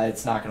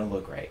 it's not going to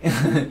look right.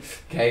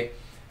 Okay?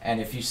 And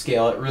if you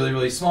scale it really,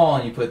 really small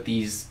and you put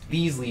these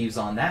leaves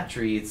on that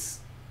tree, it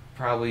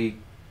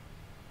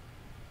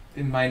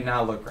might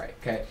not look right.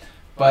 Okay?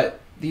 But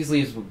these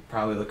leaves would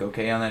probably look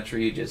okay on that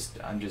tree.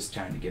 I'm just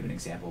trying to give an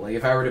example. Like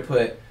if I were to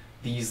put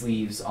these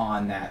leaves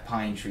on that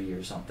pine tree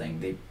or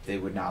something, they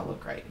would not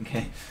look right.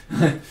 Okay?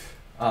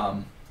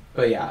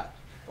 But yeah,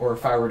 or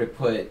if I were to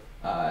put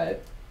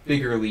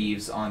bigger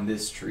leaves on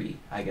this tree,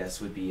 I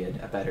guess would be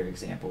a better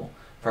example.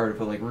 If I were to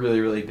put like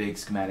really, really big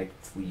schematic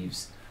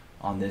leaves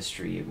on this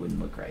tree, it wouldn't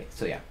look right.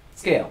 So yeah,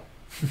 scale.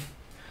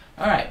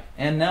 All right,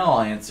 and now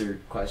I'll answer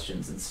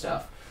questions and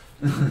stuff.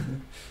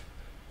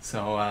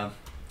 So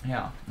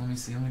yeah, let me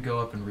see. Let me go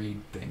up and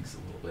read things a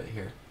little bit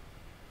here.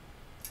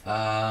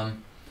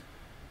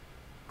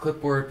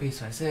 Clipboard,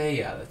 paste what I say.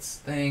 Yeah, that's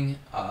the thing.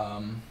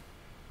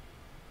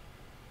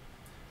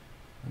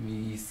 Let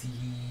me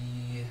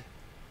see.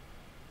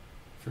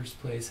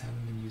 First place,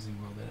 haven't been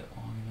using World Edit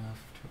long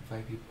enough to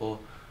invite people.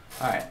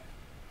 Alright.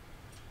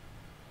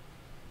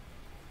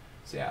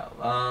 So yeah,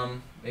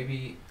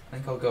 maybe, I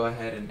think I'll go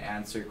ahead and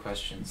answer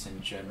questions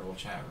in general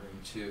chat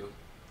room too.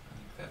 I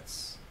think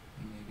that's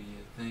maybe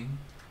a thing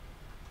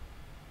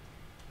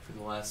for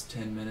the last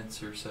 10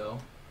 minutes or so.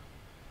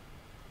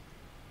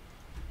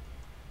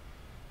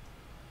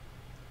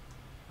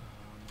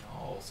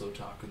 I'll also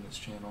talk in this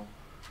channel.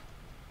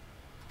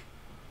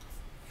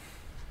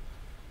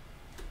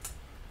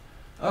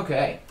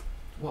 Okay,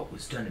 what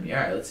was done to me? All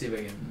right, let's see if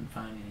I can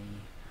find any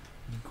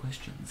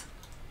questions.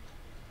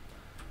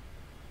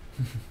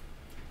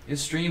 Your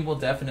stream will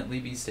definitely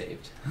be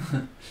saved.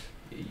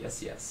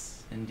 Yes,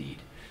 yes, indeed.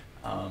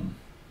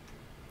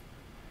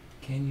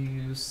 Can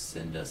you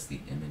send us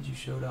the image you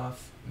showed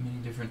off many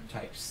different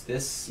types?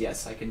 This,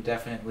 yes, I can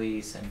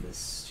definitely send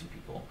this to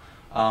people.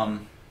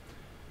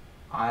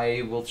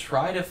 I will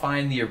try to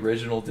find the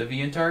original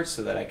DeviantArt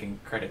so that I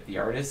can credit the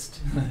artist.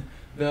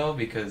 Though,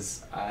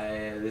 because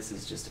this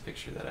is just a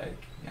picture that I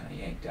kind of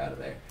yanked out of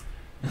there.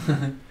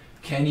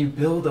 Can you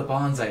build a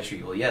bonsai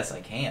tree? Well, yes,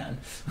 I can,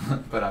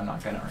 but I'm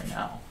not gonna right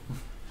now.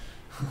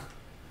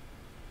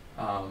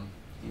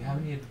 Do you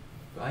have any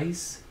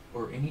advice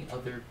or any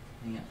other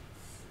plants,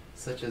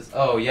 such as?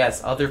 Oh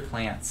yes, other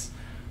plants.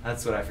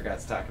 That's what I forgot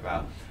to talk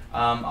about.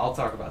 I'll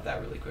talk about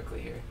that really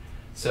quickly here.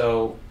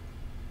 So,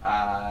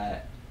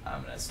 I'm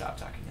gonna stop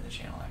talking in the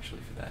channel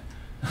actually for that.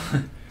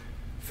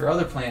 For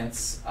other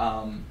plants.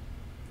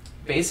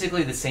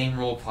 Basically the same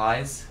rule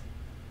applies.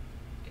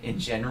 In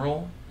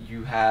general,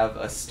 you have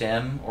a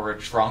stem or a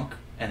trunk,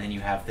 and then you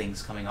have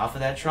things coming off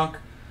of that trunk.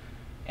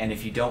 And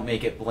if you don't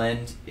make it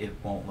blend, it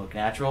won't look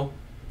natural.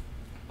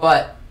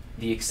 But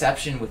the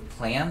exception with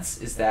plants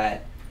is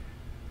that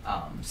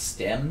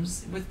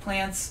stems with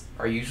plants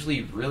are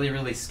usually really,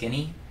 really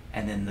skinny,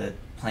 and then the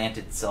plant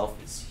itself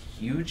is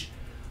huge.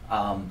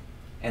 And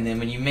then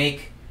when you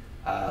make,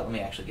 let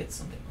me actually get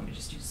something. Let me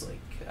just use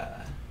like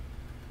a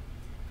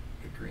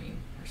green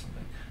or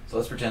something. So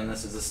let's pretend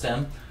this is a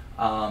stem.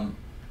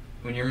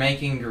 When you're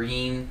making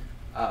green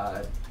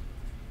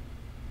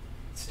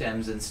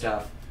stems and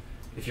stuff,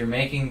 if you're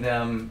making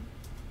them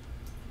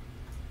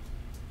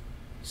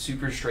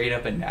super straight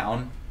up and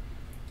down,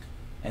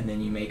 and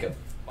then you make a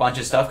bunch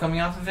of stuff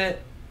coming off of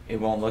it, it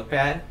won't look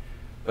bad.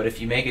 But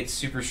if you make it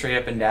super straight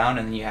up and down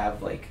and then you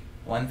have like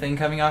one thing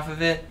coming off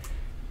of it,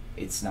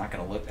 it's not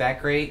going to look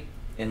that great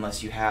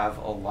unless you have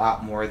a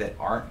lot more that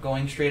aren't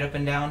going straight up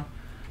and down,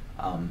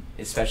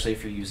 especially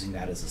if you're using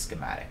that as a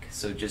schematic.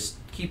 So just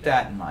keep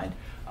that in mind.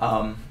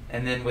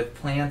 And then with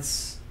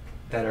plants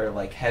that are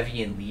like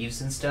heavy in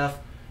leaves and stuff,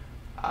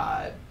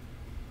 I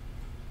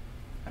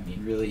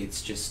mean really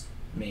it's just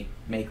make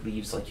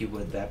leaves like you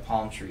would that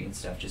palm tree and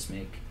stuff. Just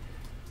make,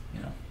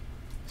 you know,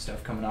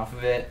 stuff coming off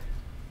of it.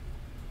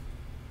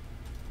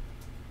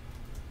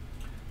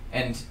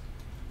 And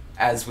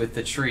as with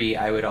the tree,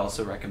 I would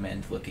also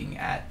recommend looking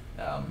at,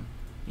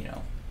 you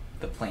know,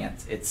 the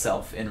plant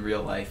itself in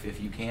real life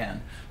if you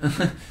can.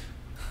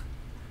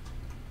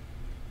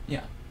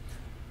 Yeah.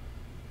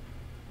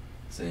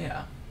 So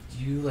yeah,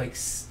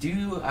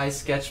 do I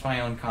sketch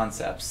my own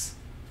concepts?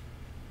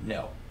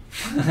 No.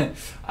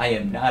 I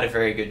am not a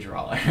very good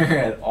drawer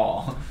at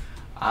all.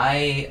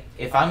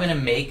 If I'm gonna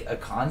make a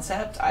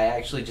concept, I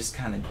actually just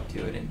kind of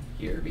do it in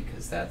here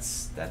because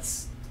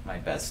that's my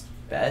best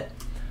bet.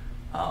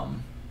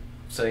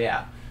 So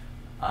yeah.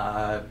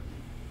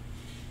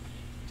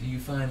 Do you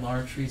find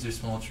large trees or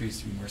small trees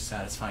to be more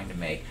satisfying to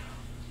make?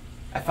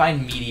 I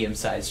find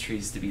medium-sized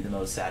trees to be the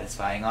most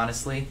satisfying,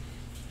 honestly.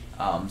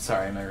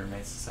 Sorry, my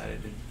roommates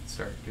decided to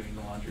start doing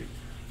the laundry.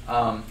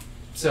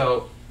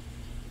 So,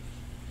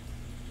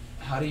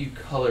 how do you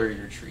color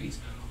your trees?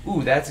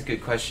 Ooh, that's a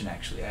good question,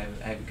 actually. I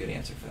have a good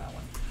answer for that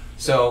one.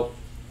 So,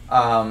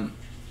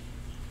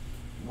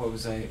 what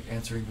was I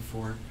answering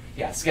before?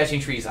 Yeah, sketching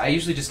trees. I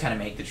usually just kind of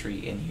make the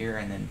tree in here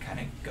and then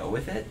kind of go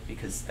with it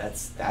because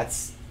that's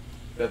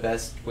the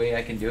best way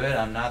I can do it.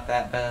 I'm not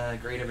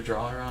that great of a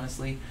drawer,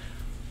 honestly.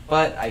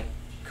 But I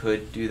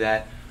could do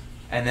that.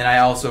 And then I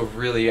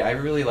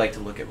really like to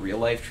look at real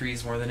life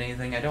trees more than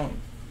anything. I don't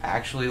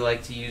actually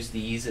like to use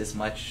these as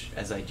much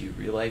as I do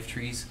real life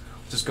trees.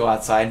 Just go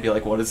outside and be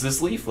like, what does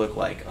this leaf look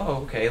like?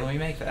 Oh, okay, let me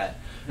make that.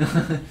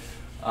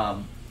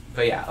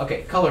 But yeah,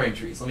 okay, coloring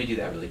trees. Let me do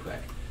that really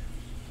quick.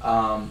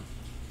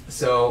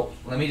 So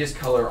let me just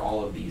color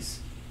all of these.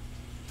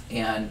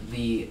 And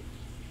the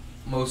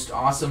most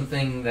awesome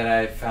thing that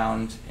I've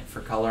found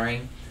for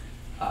coloring,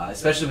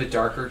 especially with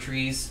darker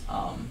trees,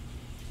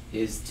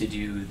 is to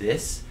do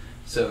this.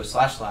 So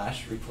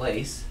 /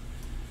 replace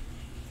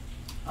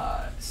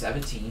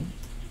 17.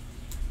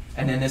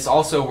 And then this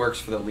also works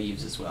for the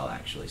leaves as well,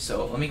 actually.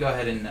 So let me go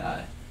ahead and,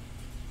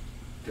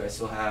 do I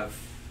still have,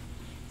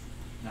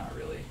 not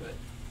really, but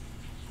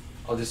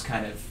I'll just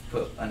kind of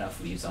put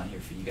enough leaves on here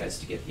for you guys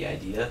to get the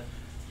idea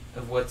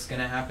of what's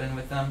going to happen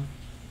with them,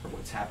 or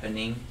what's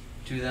happening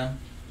to them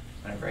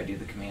whenever I do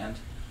the command.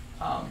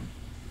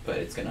 But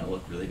it's going to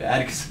look really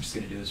bad because I'm just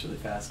going to do this really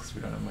fast because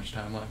we don't have much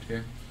time left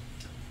here.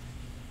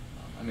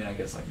 I mean, I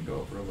guess I can go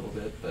over a little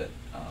bit, but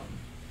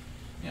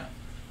yeah,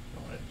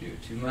 don't want to do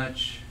too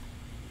much.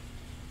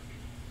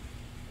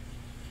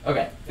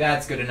 Okay,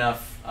 that's good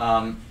enough.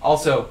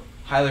 Also,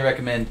 highly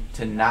recommend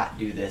to not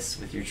do this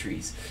with your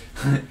trees.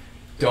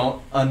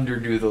 Don't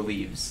underdo the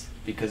leaves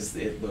because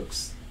it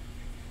looks,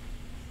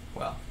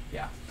 well,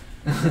 yeah.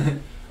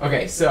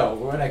 Okay, so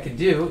what I can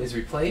do is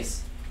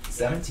replace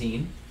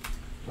 17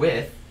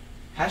 with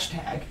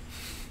hashtag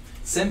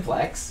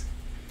simplex,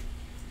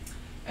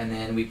 and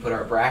then we put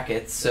our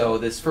brackets. So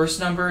this first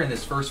number in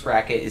this first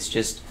bracket is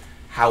just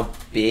how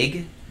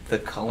big the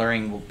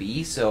coloring will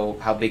be, so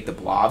how big the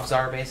blobs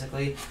are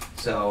basically.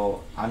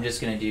 So I'm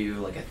just gonna do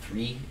like a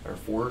 3 or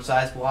 4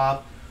 size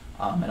blob,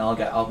 and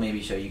I'll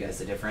maybe show you guys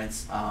the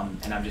difference.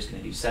 And I'm just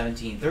gonna do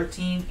 17,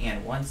 13,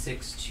 and 1,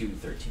 6, 2,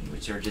 13,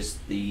 which are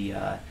just the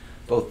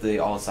both the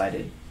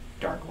all-sided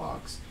dark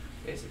logs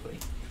basically.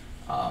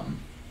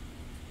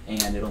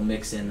 And it'll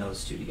mix in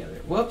those two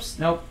together. Whoops,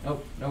 nope,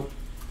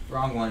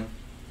 wrong one.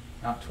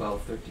 Not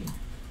 12, 13.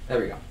 There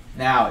we go.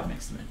 Now I've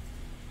mixed them in.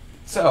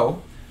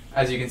 So,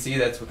 as you can see,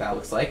 that's what that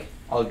looks like.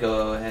 I'll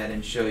go ahead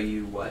and show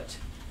you what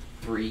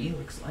 3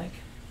 looks like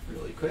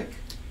really quick.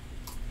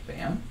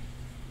 Bam.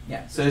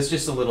 Yeah, so it's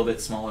just a little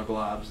bit smaller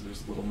blobs.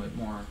 There's a little bit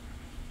more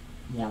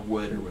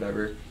wood or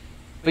whatever.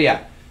 But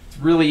yeah, it's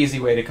a really easy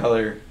way to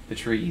color the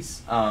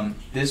trees.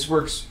 This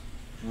works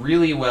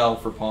really well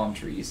for palm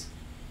trees,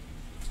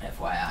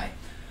 FYI.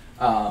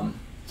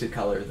 To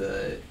color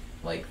the,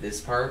 like this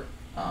part,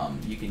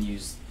 you can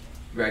use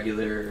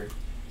regular,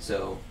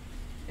 so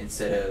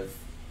instead of,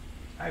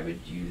 I would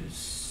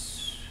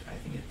use, I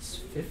think it's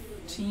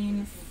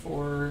 15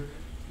 for,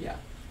 yeah.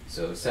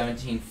 So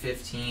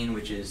 1715,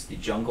 which is the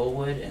jungle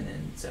wood, and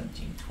then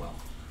 1712.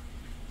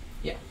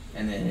 Yeah,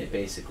 and then it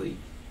basically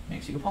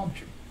makes you a palm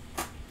tree.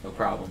 No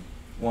problem.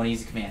 One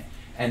easy command.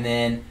 And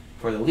then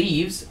for the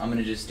leaves, I'm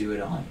gonna just do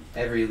it on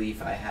every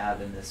leaf I have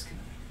in this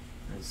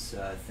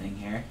thing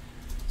here.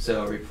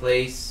 So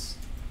replace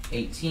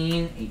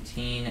 18,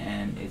 18,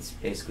 and it's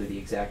basically the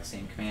exact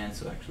same command.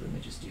 So actually, let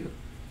me just do.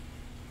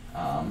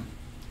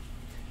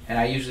 And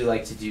I usually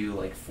like to do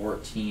like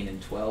 14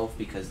 and 12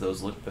 because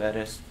those look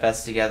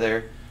best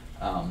together.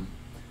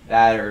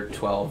 That or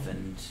 12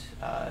 and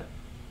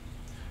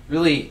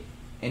really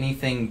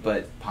anything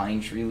but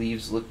pine tree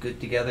leaves look good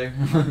together.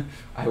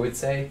 I would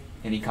say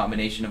any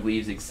combination of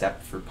leaves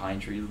except for pine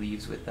tree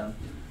leaves with them.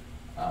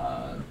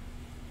 Let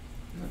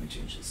me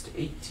change this to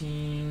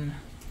 18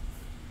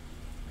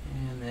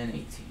 and then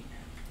 18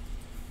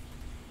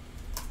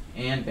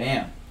 and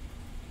bam,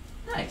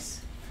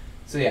 nice.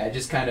 So yeah, it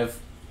just kind of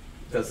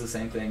does the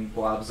same thing,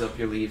 blobs up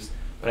your leaves,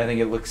 but I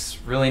think it looks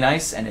really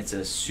nice and it's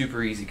a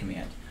super easy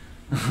command.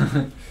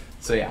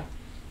 So yeah.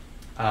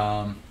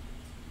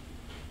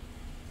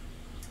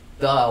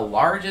 The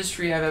largest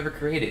tree I've ever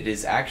created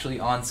is actually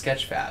on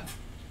Sketchfab.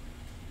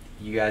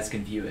 You guys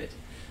can view it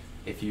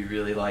if you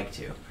really like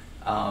to.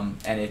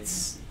 And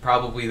it's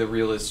probably the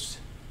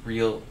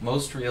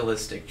most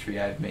realistic tree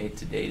I've made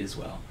to date as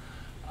well.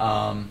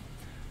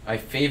 My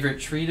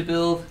favorite tree to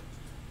build?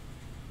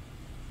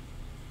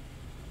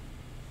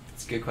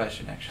 It's a good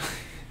question, actually.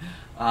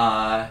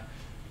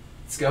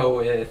 Let's go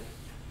with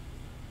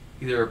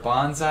either a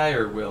bonsai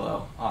or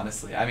willow,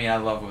 honestly. I mean, I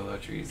love willow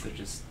trees.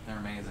 They're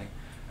amazing.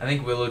 I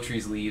think willow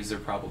trees' leaves are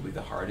probably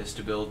the hardest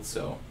to build,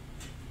 so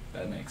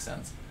that makes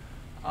sense.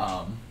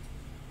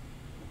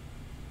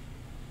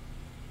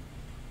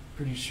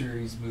 Pretty sure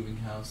he's moving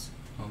house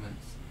at the moment.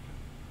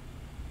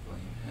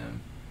 Blame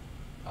him.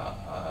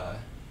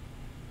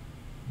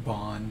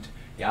 Bond.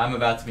 Yeah, I'm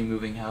about to be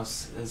moving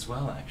house as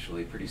well,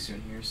 actually, pretty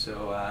soon here,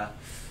 so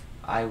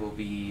I will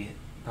be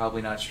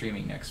probably not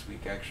streaming next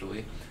week,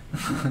 actually,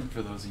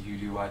 for those of you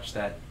who do watch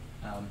that.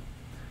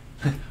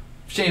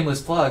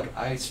 Shameless plug,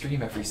 I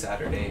stream every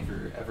Saturday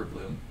for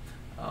Everbloom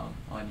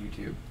on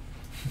YouTube.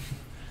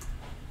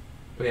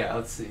 But yeah,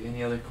 let's see,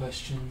 any other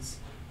questions?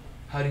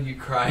 How do you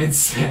cry in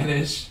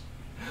Spanish?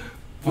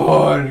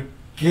 ¿Por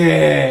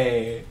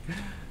qué?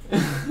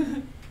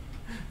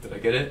 Did I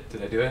get it?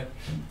 Did I do it?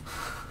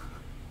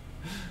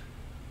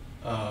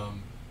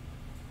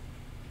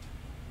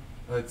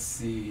 Let's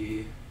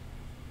see.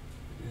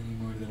 Any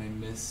more that I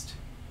missed?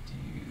 Do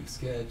you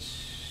sketch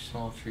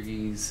small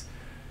trees,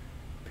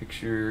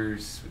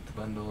 pictures with the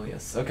bundle?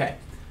 Yes. Okay.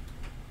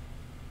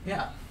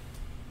 Yeah.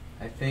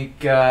 I think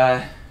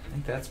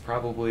that's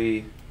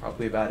probably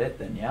about it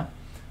then. Yeah.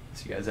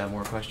 Unless you guys have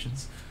more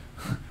questions.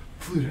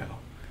 Pluto.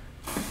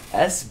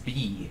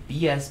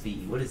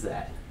 BSB. What is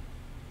that?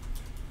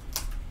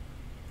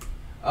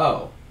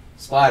 Oh,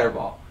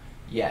 splatterball.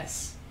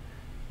 Yes.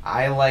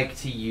 I like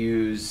to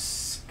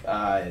use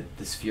the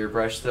sphere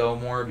brush though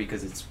more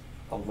because it's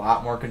a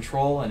lot more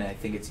control, and I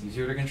think it's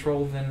easier to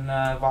control than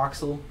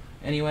voxel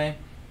anyway.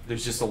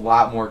 There's just a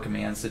lot more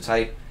commands to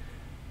type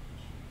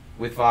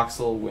with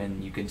voxel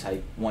when you can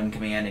type one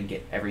command and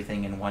get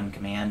everything in one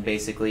command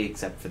basically,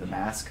 except for the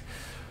mask.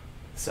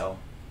 So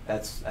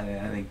that's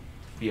I think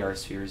VR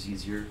sphere is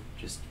easier.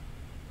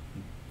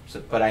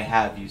 But I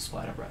have used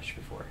splatter brush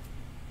before.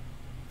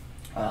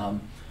 Are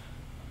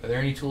there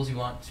any tools you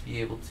want to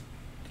be able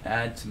to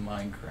add to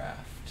Minecraft?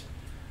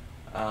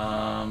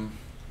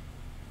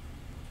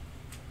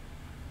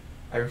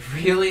 I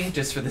really,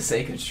 just for the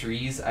sake of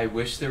trees, I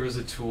wish there was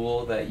a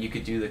tool that you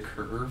could do the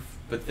curve,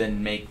 but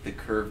then make the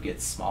curve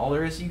get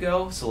smaller as you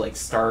go. So like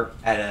start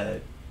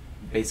at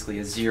basically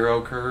a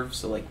 0 curve,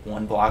 so like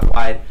 1 block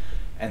wide,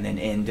 and then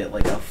end at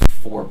like a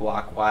 4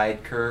 block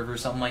wide curve or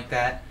something like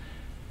that.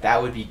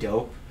 That would be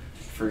dope,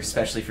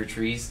 especially for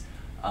trees.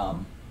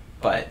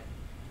 But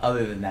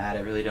other than that,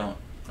 I don't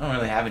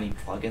really have any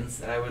plugins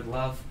that I would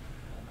love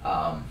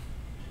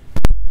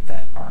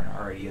that aren't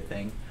already a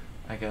thing,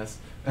 I guess.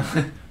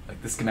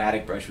 Like the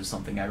schematic brush was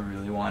something I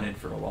really wanted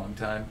for a long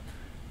time.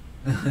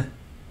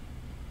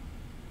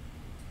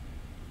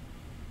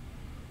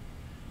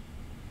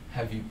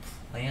 Have you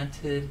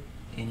planted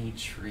any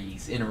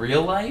trees? In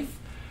real life,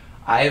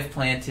 I have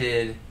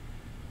planted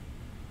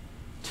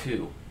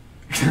 2.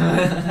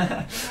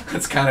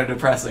 That's kind of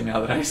depressing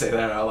now that I say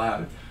that out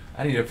loud.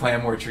 I need to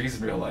plant more trees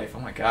in real life. Oh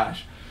my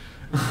gosh.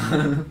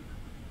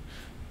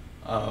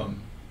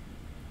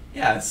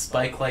 Yeah, a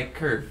spike-like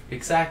curve.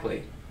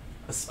 Exactly.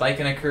 A spike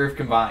and a curve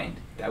combined.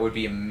 That would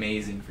be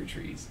amazing for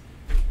trees.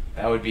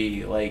 That would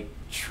be like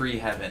tree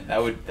heaven.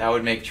 That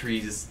would make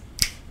trees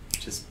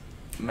just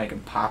make them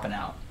popping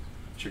out.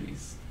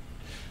 Trees.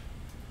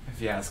 If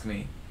you ask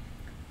me.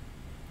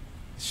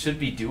 It should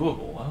be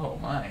doable. Oh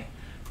my.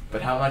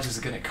 But how much is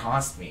it going to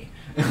cost me?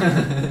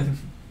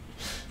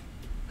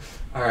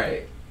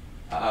 Alright.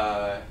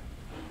 But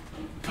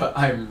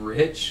I'm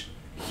rich?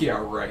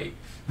 Yeah, right.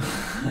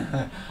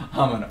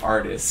 I'm an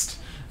artist,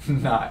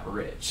 not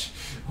rich.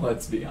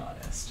 Let's be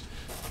honest.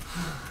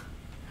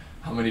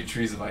 How many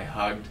trees have I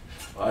hugged?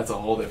 Well, that's a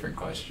whole different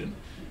question.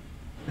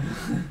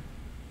 Are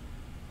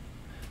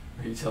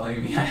you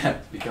telling me I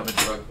have to become a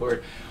drug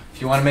lord?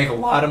 If you want to make a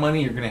lot of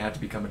money, you're going to have to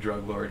become a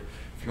drug lord.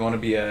 If you want to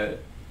be an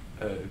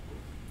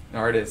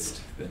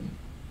artist, then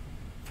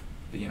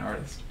be an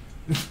artist.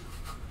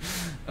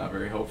 Not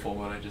very hopeful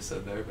what I just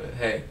said there, but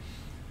hey,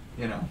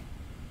 you know.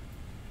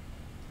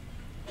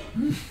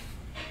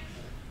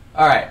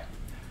 Alright,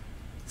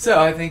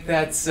 so I think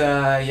that's,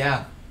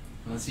 yeah,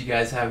 unless you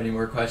guys have any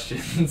more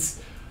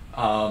questions,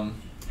 can't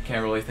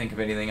really think of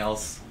anything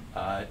else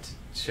to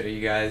show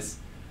you guys.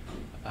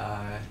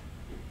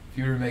 If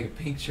you were to make a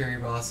pink cherry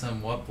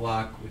blossom, what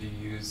block would you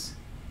use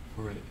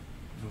for the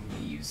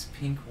leaves?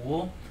 Pink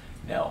wool?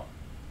 No,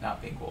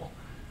 not pink wool.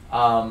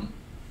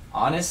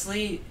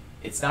 Honestly,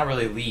 it's not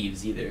really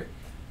leaves either.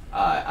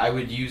 I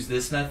would use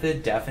this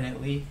method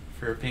definitely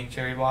for a pink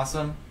cherry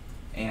blossom,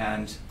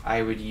 and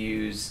I would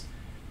use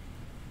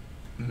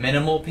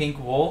minimal pink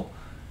wool,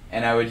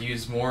 and I would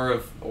use more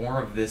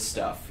of this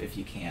stuff if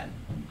you can,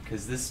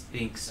 because this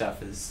pink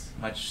stuff is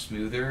much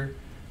smoother,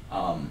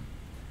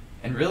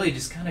 and really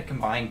just kind of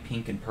combine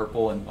pink and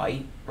purple and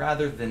white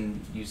rather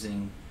than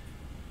using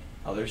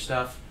other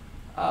stuff.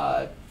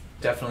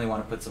 Definitely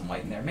want to put some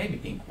white in there, maybe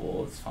pink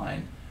wool, it's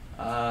fine.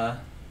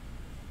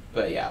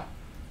 But yeah,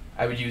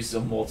 I would use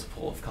a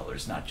multiple of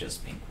colors, not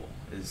just pink wool,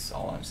 is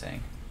all I'm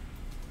saying.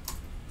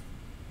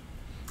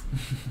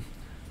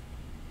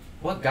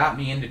 What got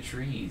me into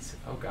trees?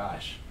 Oh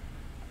gosh.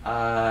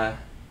 I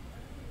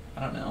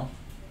don't know.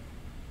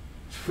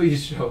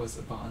 Please show us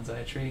a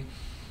bonsai tree.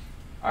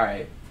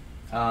 Alright.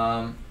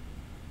 I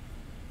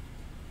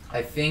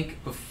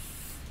think the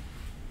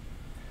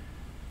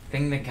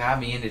thing that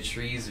got me into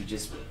trees would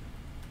just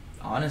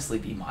honestly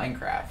be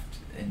Minecraft.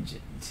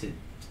 And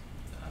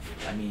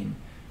I mean,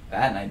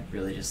 that, and I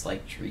really just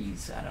like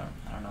trees. I don't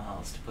know how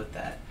else to put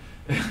that.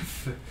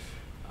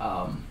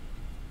 But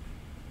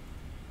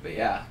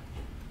yeah,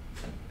 I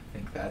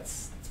think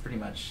that's pretty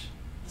much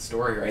the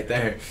story right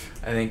there.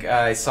 I think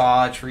I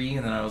saw a tree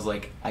and then I was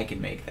like, I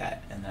can make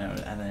that, and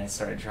then I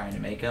started trying to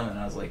make them, and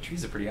I was like,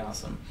 trees are pretty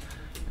awesome,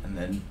 and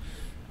then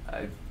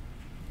I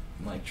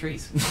like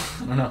trees.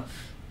 I don't know.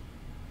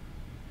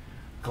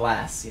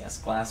 Glass, yes,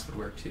 glass would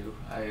work too.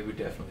 I would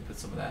definitely put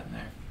some of that in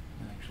there.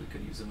 I actually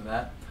could use some of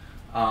that.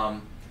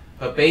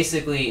 But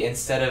basically,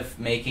 instead of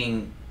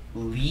making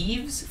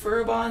leaves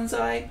for a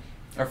bonsai,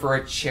 or for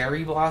a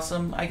cherry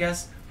blossom, I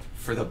guess,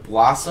 for the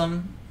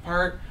blossom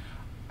part,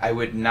 I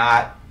would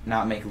not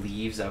make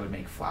leaves, I would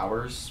make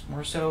flowers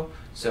more so.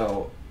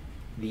 So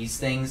these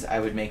things, I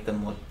would make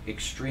them look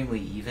extremely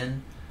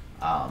even.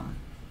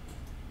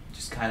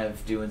 Just kind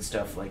of doing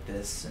stuff like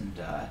this and,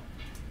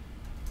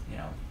 you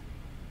know,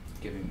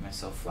 giving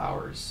myself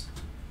flowers.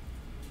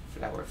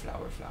 Flower,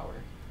 flower,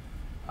 flower.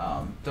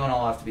 Don't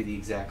all have to be the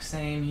exact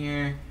same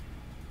here,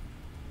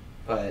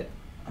 but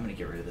I'm going to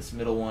get rid of this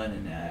middle one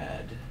and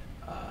add,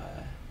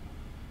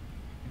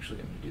 actually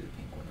I'm going to do the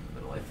pink one in the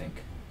middle, I think.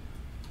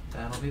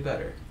 That'll be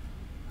better.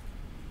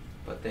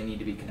 But they need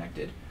to be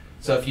connected.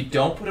 So if you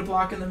don't put a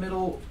block in the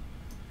middle,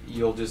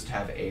 you'll just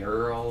have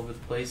air all over the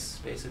place,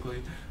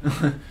 basically.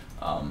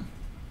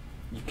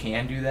 You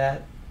can do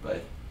that,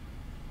 but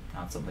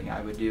not something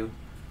I would do,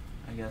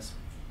 I guess.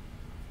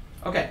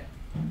 Okay.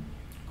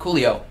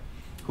 Coolio.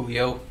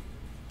 Coolio.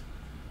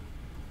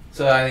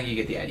 So I think you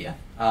get the idea.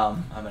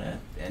 I'm going to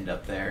end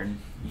up there,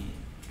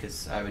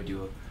 because I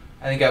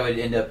think I would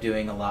end up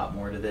doing a lot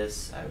more to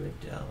this. I would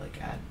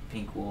like add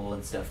pink wool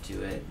and stuff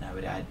to it, and I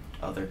would add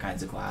other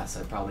kinds of glass.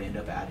 I'd probably end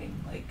up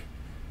adding like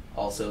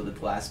also the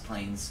glass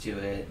planes to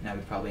it, and I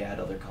would probably add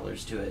other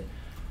colors to it.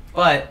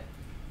 But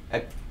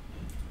at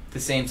the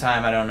same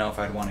time, I don't know if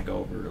I'd want to go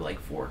over like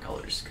 4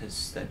 colors,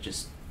 because that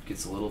just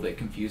gets a little bit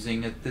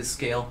confusing at this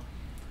scale,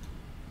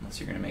 unless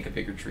you're going to make a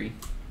bigger tree.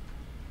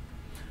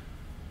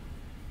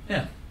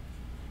 Yeah.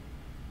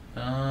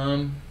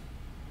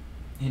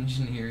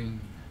 Engineering.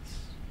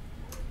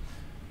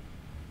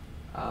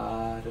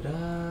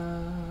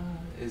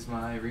 Is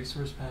my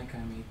resource pack I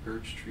made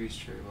birch trees,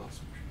 cherry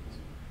blossom trees.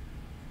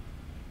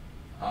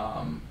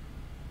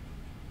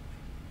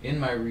 In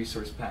my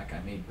resource pack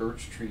I made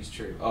birch trees,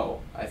 cherry.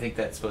 Oh, I think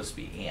that's supposed to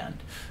be and.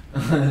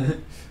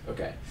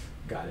 Okay,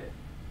 got it.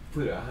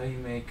 Pluto, how do you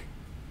make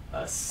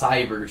a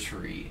cyber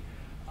tree?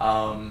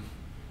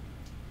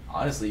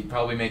 Honestly, you'd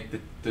probably make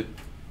the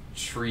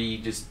tree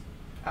just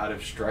out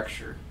of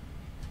structure.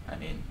 I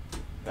mean,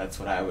 that's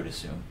what I would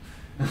assume.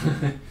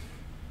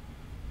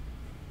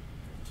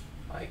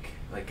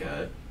 like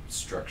a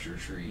structure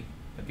tree.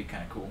 That'd be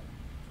kind of cool.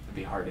 It'd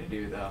be hard to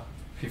do though.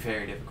 It'd be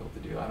very difficult to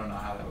do. I don't know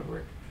how that would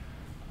work.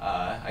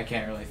 I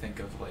can't really think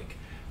of like,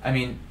 I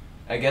mean,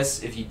 I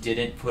guess if you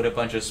didn't put a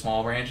bunch of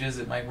small branches,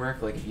 it might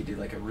work. Like if you did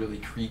like a really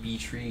creepy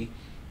tree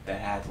that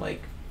had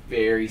like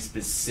very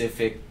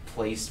specific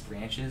placed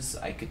branches,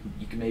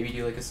 you could maybe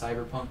do like a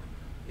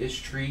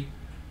cyberpunk-ish tree.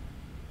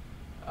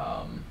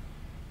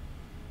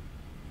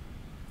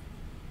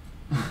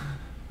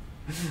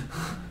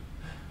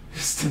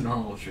 Just a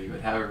normal tree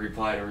would have a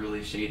reply to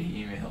really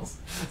shady emails.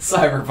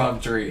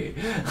 Cyberpunk tree.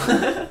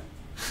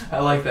 I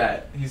like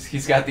that.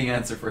 He's got the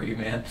answer for you,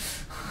 man.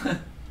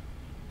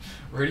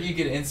 Where do you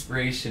get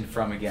inspiration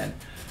from again?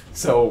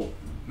 So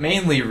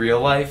mainly real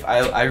life.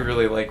 I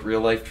really like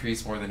real life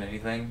trees more than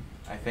anything.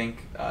 I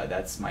think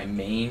that's my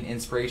main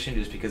inspiration,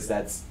 just because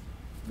that's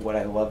what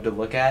I love to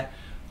look at.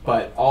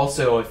 But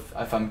also,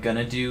 if I'm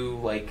gonna do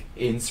like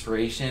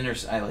inspiration, or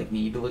I like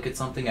need to look at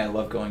something, I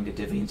love going to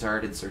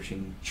DeviantArt and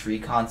searching tree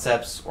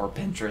concepts, or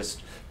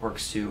Pinterest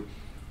works too.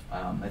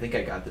 I think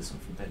I got this one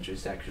from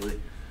Pinterest actually.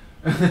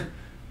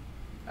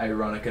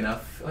 Ironic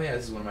enough. Oh yeah,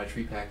 this is one of my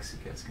tree packs.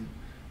 You guys can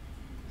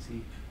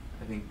see.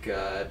 I think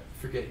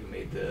forget who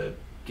made the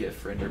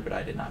GIF render, but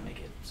I did not make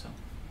it. So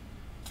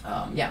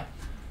yeah,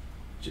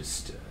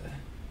 just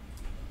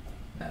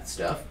that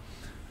stuff.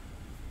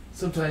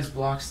 Sometimes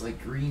blocks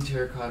like green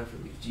terracotta for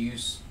leaves. Do you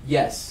use?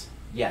 Yes.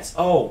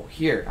 Oh,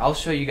 here. I'll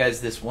show you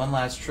guys this one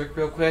last trick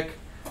real quick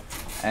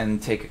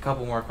and take a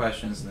couple more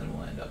questions, and then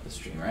we'll end up the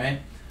stream, right?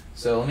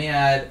 So let me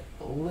add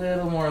a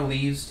little more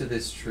leaves to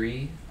this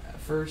tree at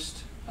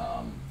first.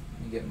 Let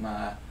me get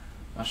my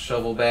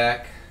shovel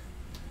back.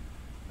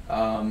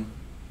 And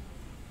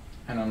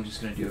I'm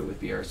just going to do it with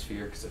BR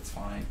sphere because that's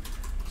fine.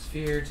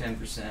 Sphere,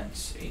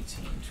 10%, 18,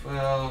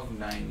 12,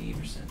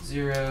 90%,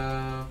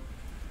 0.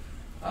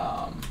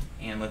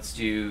 And let's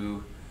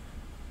do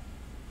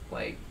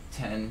like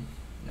 10,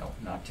 no,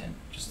 not 10,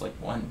 just like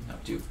 1, no,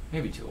 2,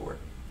 maybe 2 will work.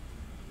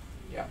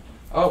 Yeah.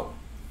 Oh,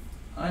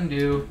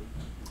 undo.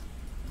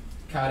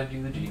 Gotta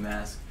do the G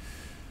mask.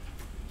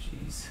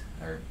 Jeez,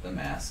 or the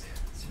mask,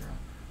 0.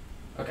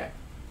 Okay.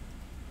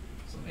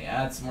 So let me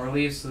add some more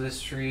leaves to this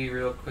tree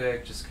real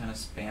quick, just kind of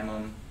spam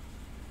them.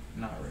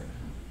 Not really.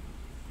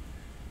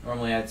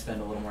 Normally I'd spend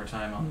a little more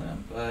time on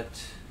them,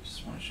 but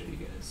just want to show you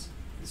guys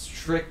this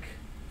trick,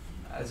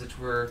 as it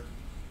were,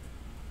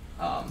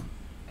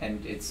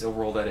 and it's a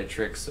world edit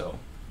trick, so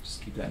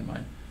just keep that in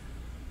mind.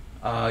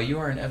 You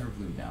are an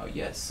Everbloom now.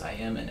 Yes, I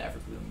am an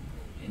Everbloom,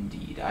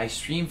 indeed. I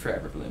stream for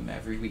Everbloom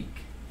every week.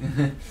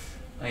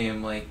 I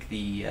am like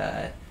the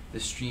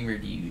streamer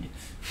dude,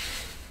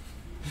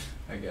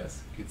 I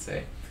guess you could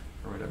say,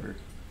 or whatever.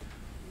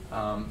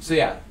 So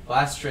yeah,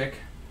 last trick,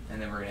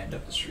 and then we're gonna end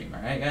up the stream.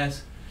 All right,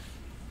 guys.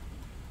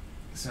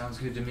 Sounds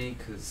good to me,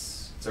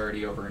 because it's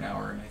already over an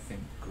hour, and I think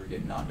we're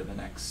getting on to the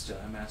next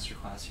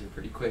masterclass here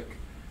pretty quick,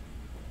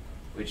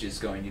 which is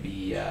going to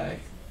be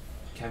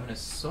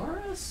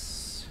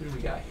Kevinosaurus? Who do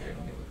we got here?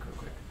 Let me look real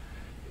quick.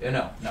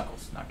 No,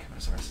 Knuckles, not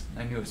Chemosaurus.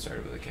 I knew it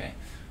started with a K.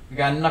 We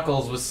got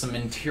Knuckles with some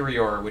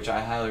interior, which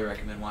I highly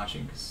recommend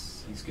watching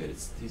because he's good.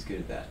 He's good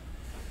at that.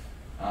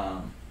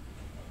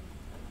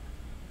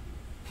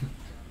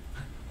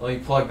 Let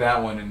me plug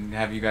that one and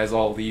have you guys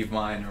all leave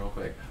mine real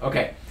quick.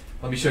 Okay,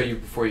 let me show you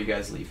before you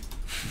guys leave.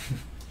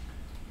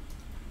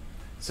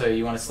 So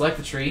you want to select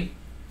the tree,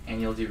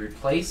 and you'll do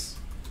replace.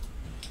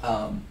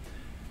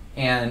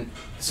 And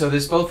so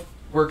this both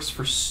works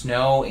for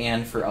snow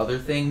and for other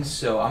things.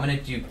 So I'm going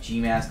to do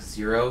gmask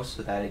 0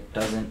 so that it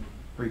doesn't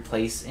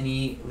replace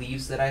any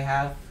leaves that I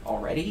have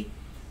already.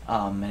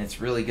 And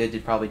it's really good to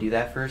probably do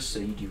that first. So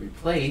you do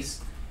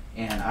replace,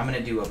 and I'm going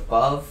to do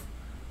above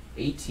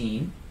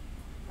 18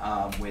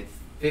 with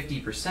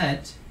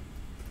 50%,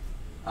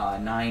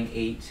 9,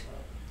 8,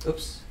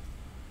 oops,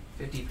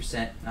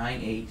 50%,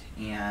 9, 8,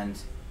 and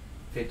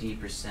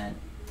 50%,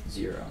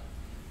 0.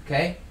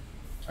 Okay?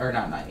 Or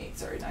not 9, 8,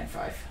 sorry, 9,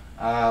 5.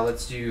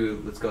 Let's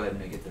go ahead and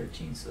make it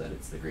 13 so that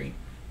it's the green.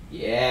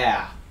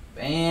 Yeah!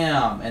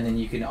 Bam! And then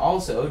you can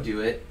also do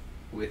it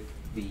with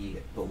the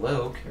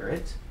below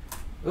carrot.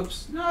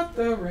 Oops, not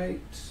the right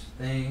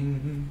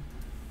thing.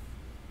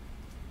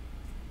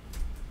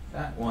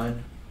 That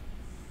one.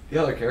 The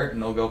other carrot,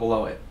 and they'll go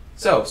below it.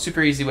 So,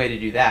 super easy way to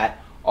do that.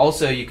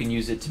 Also, you can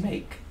use it to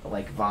make,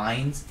 like,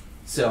 vines.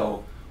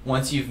 So,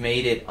 once you've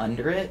made it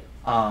under it,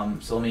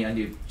 so let me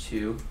undo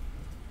 2.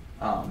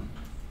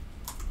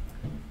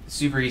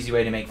 Super easy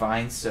way to make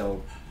vines.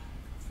 So,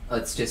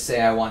 let's just say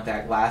I want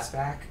that glass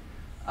back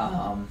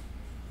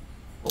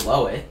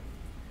below it.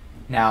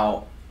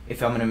 Now,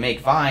 if I'm going to make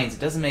vines, it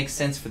doesn't make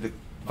sense for the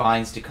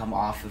vines to come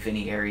off of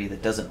any area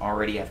that doesn't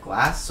already have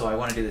glass. So I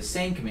want to do the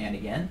same command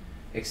again,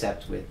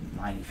 except with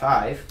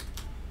 95.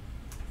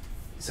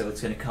 So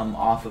it's going to come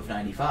off of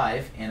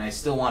 95, and I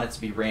still want it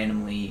to be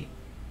randomly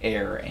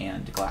air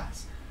and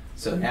glass.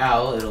 So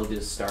now it'll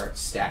just start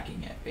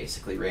stacking it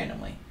basically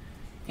randomly.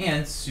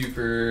 And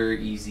super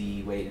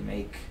easy way to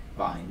make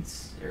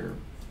vines, or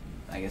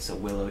I guess a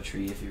willow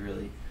tree if you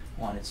really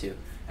wanted to.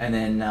 And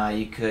then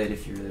you could,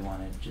 if you really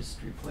want to,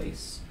 just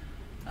replace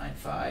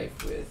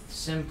 9.5 with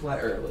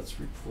simplex, or let's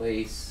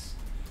replace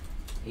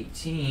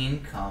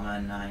 18,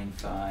 comma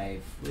 9.5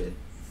 with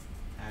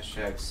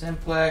hashtag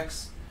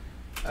simplex.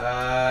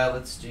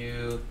 Let's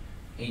do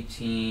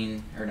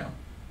 18, or no,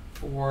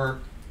 4,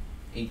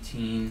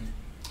 18,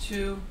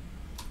 2,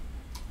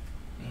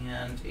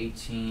 and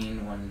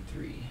 18, 1,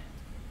 3.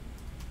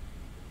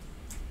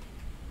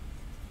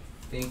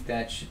 I think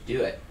that should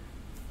do it.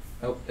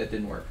 Oh, that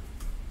didn't work.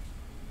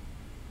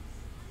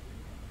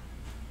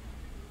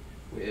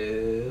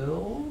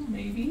 Well,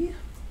 maybe.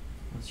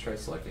 Let's try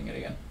selecting it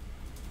again.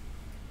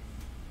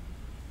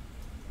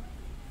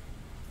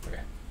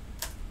 Okay.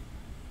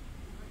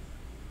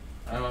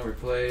 I want to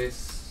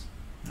replace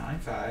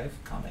 9.5,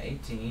 comma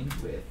 18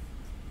 with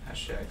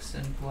hashtag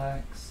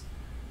simplex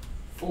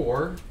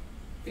 4,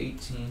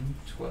 18,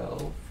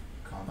 12,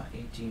 comma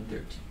 18,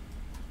 13.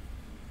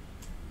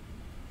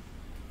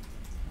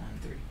 1,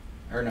 3.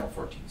 Or no,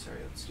 14, sorry,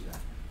 let's do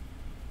that.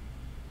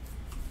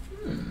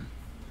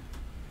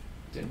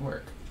 Didn't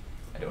work.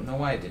 I don't know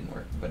why it didn't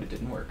work, but it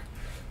didn't work.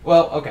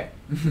 Well, okay.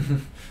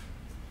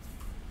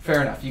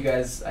 Fair enough. You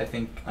guys, I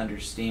think,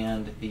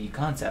 understand the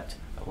concept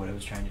of what I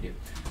was trying to do.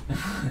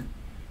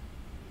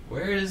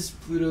 Where is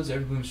Pluto's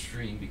Everbloom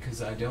stream?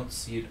 Because I don't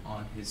see it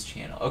on his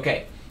channel.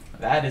 Okay,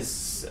 that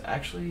is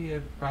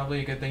actually probably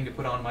a good thing to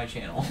put on my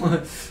channel.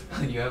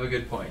 You have a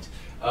good point.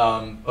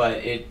 But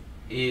it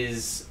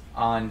is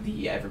on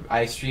the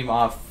I stream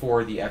off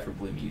for the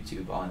Everbloom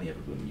YouTube on the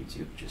Everbloom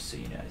YouTube, just so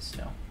you guys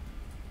know.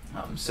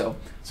 So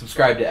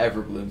subscribe to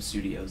Everbloom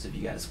Studios if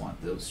you guys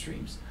want those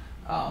streams.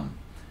 And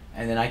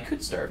then I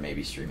could start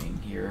maybe streaming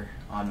here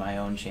on my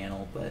own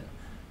channel, but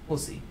we'll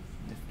see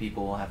if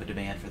people will have a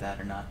demand for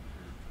that or not.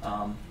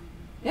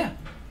 Yeah.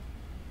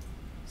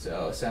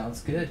 So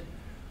sounds good.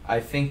 I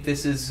think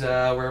this is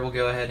where we'll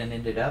go ahead and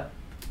end it up.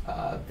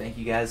 Thank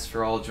you guys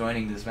for all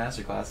joining this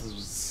masterclass. This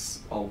was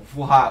a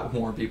lot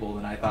more people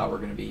than I thought were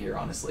going to be here,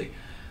 honestly.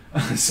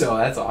 So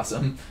that's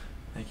awesome.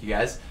 Thank you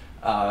guys.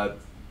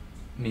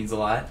 Means a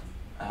lot.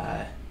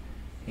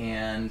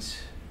 And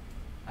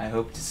I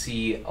hope to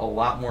see a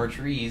lot more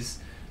trees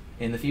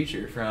in the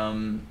future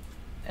from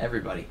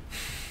everybody,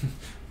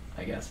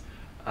 I guess.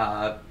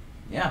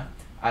 Yeah,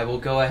 I will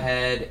go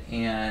ahead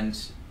and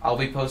I'll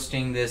be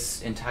posting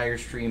this entire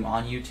stream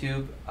on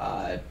YouTube,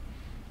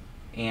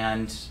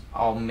 and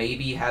I'll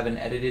maybe have an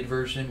edited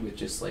version with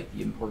just like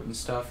the important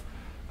stuff,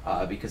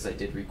 because I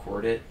did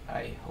record it.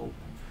 I hope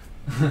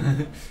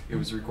it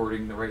was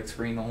recording the right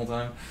screen the whole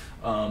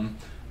time.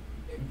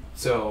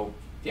 So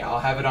yeah, I'll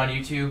have it on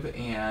YouTube,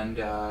 and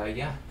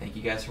yeah, thank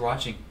you guys for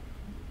watching.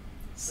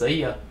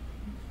 See ya.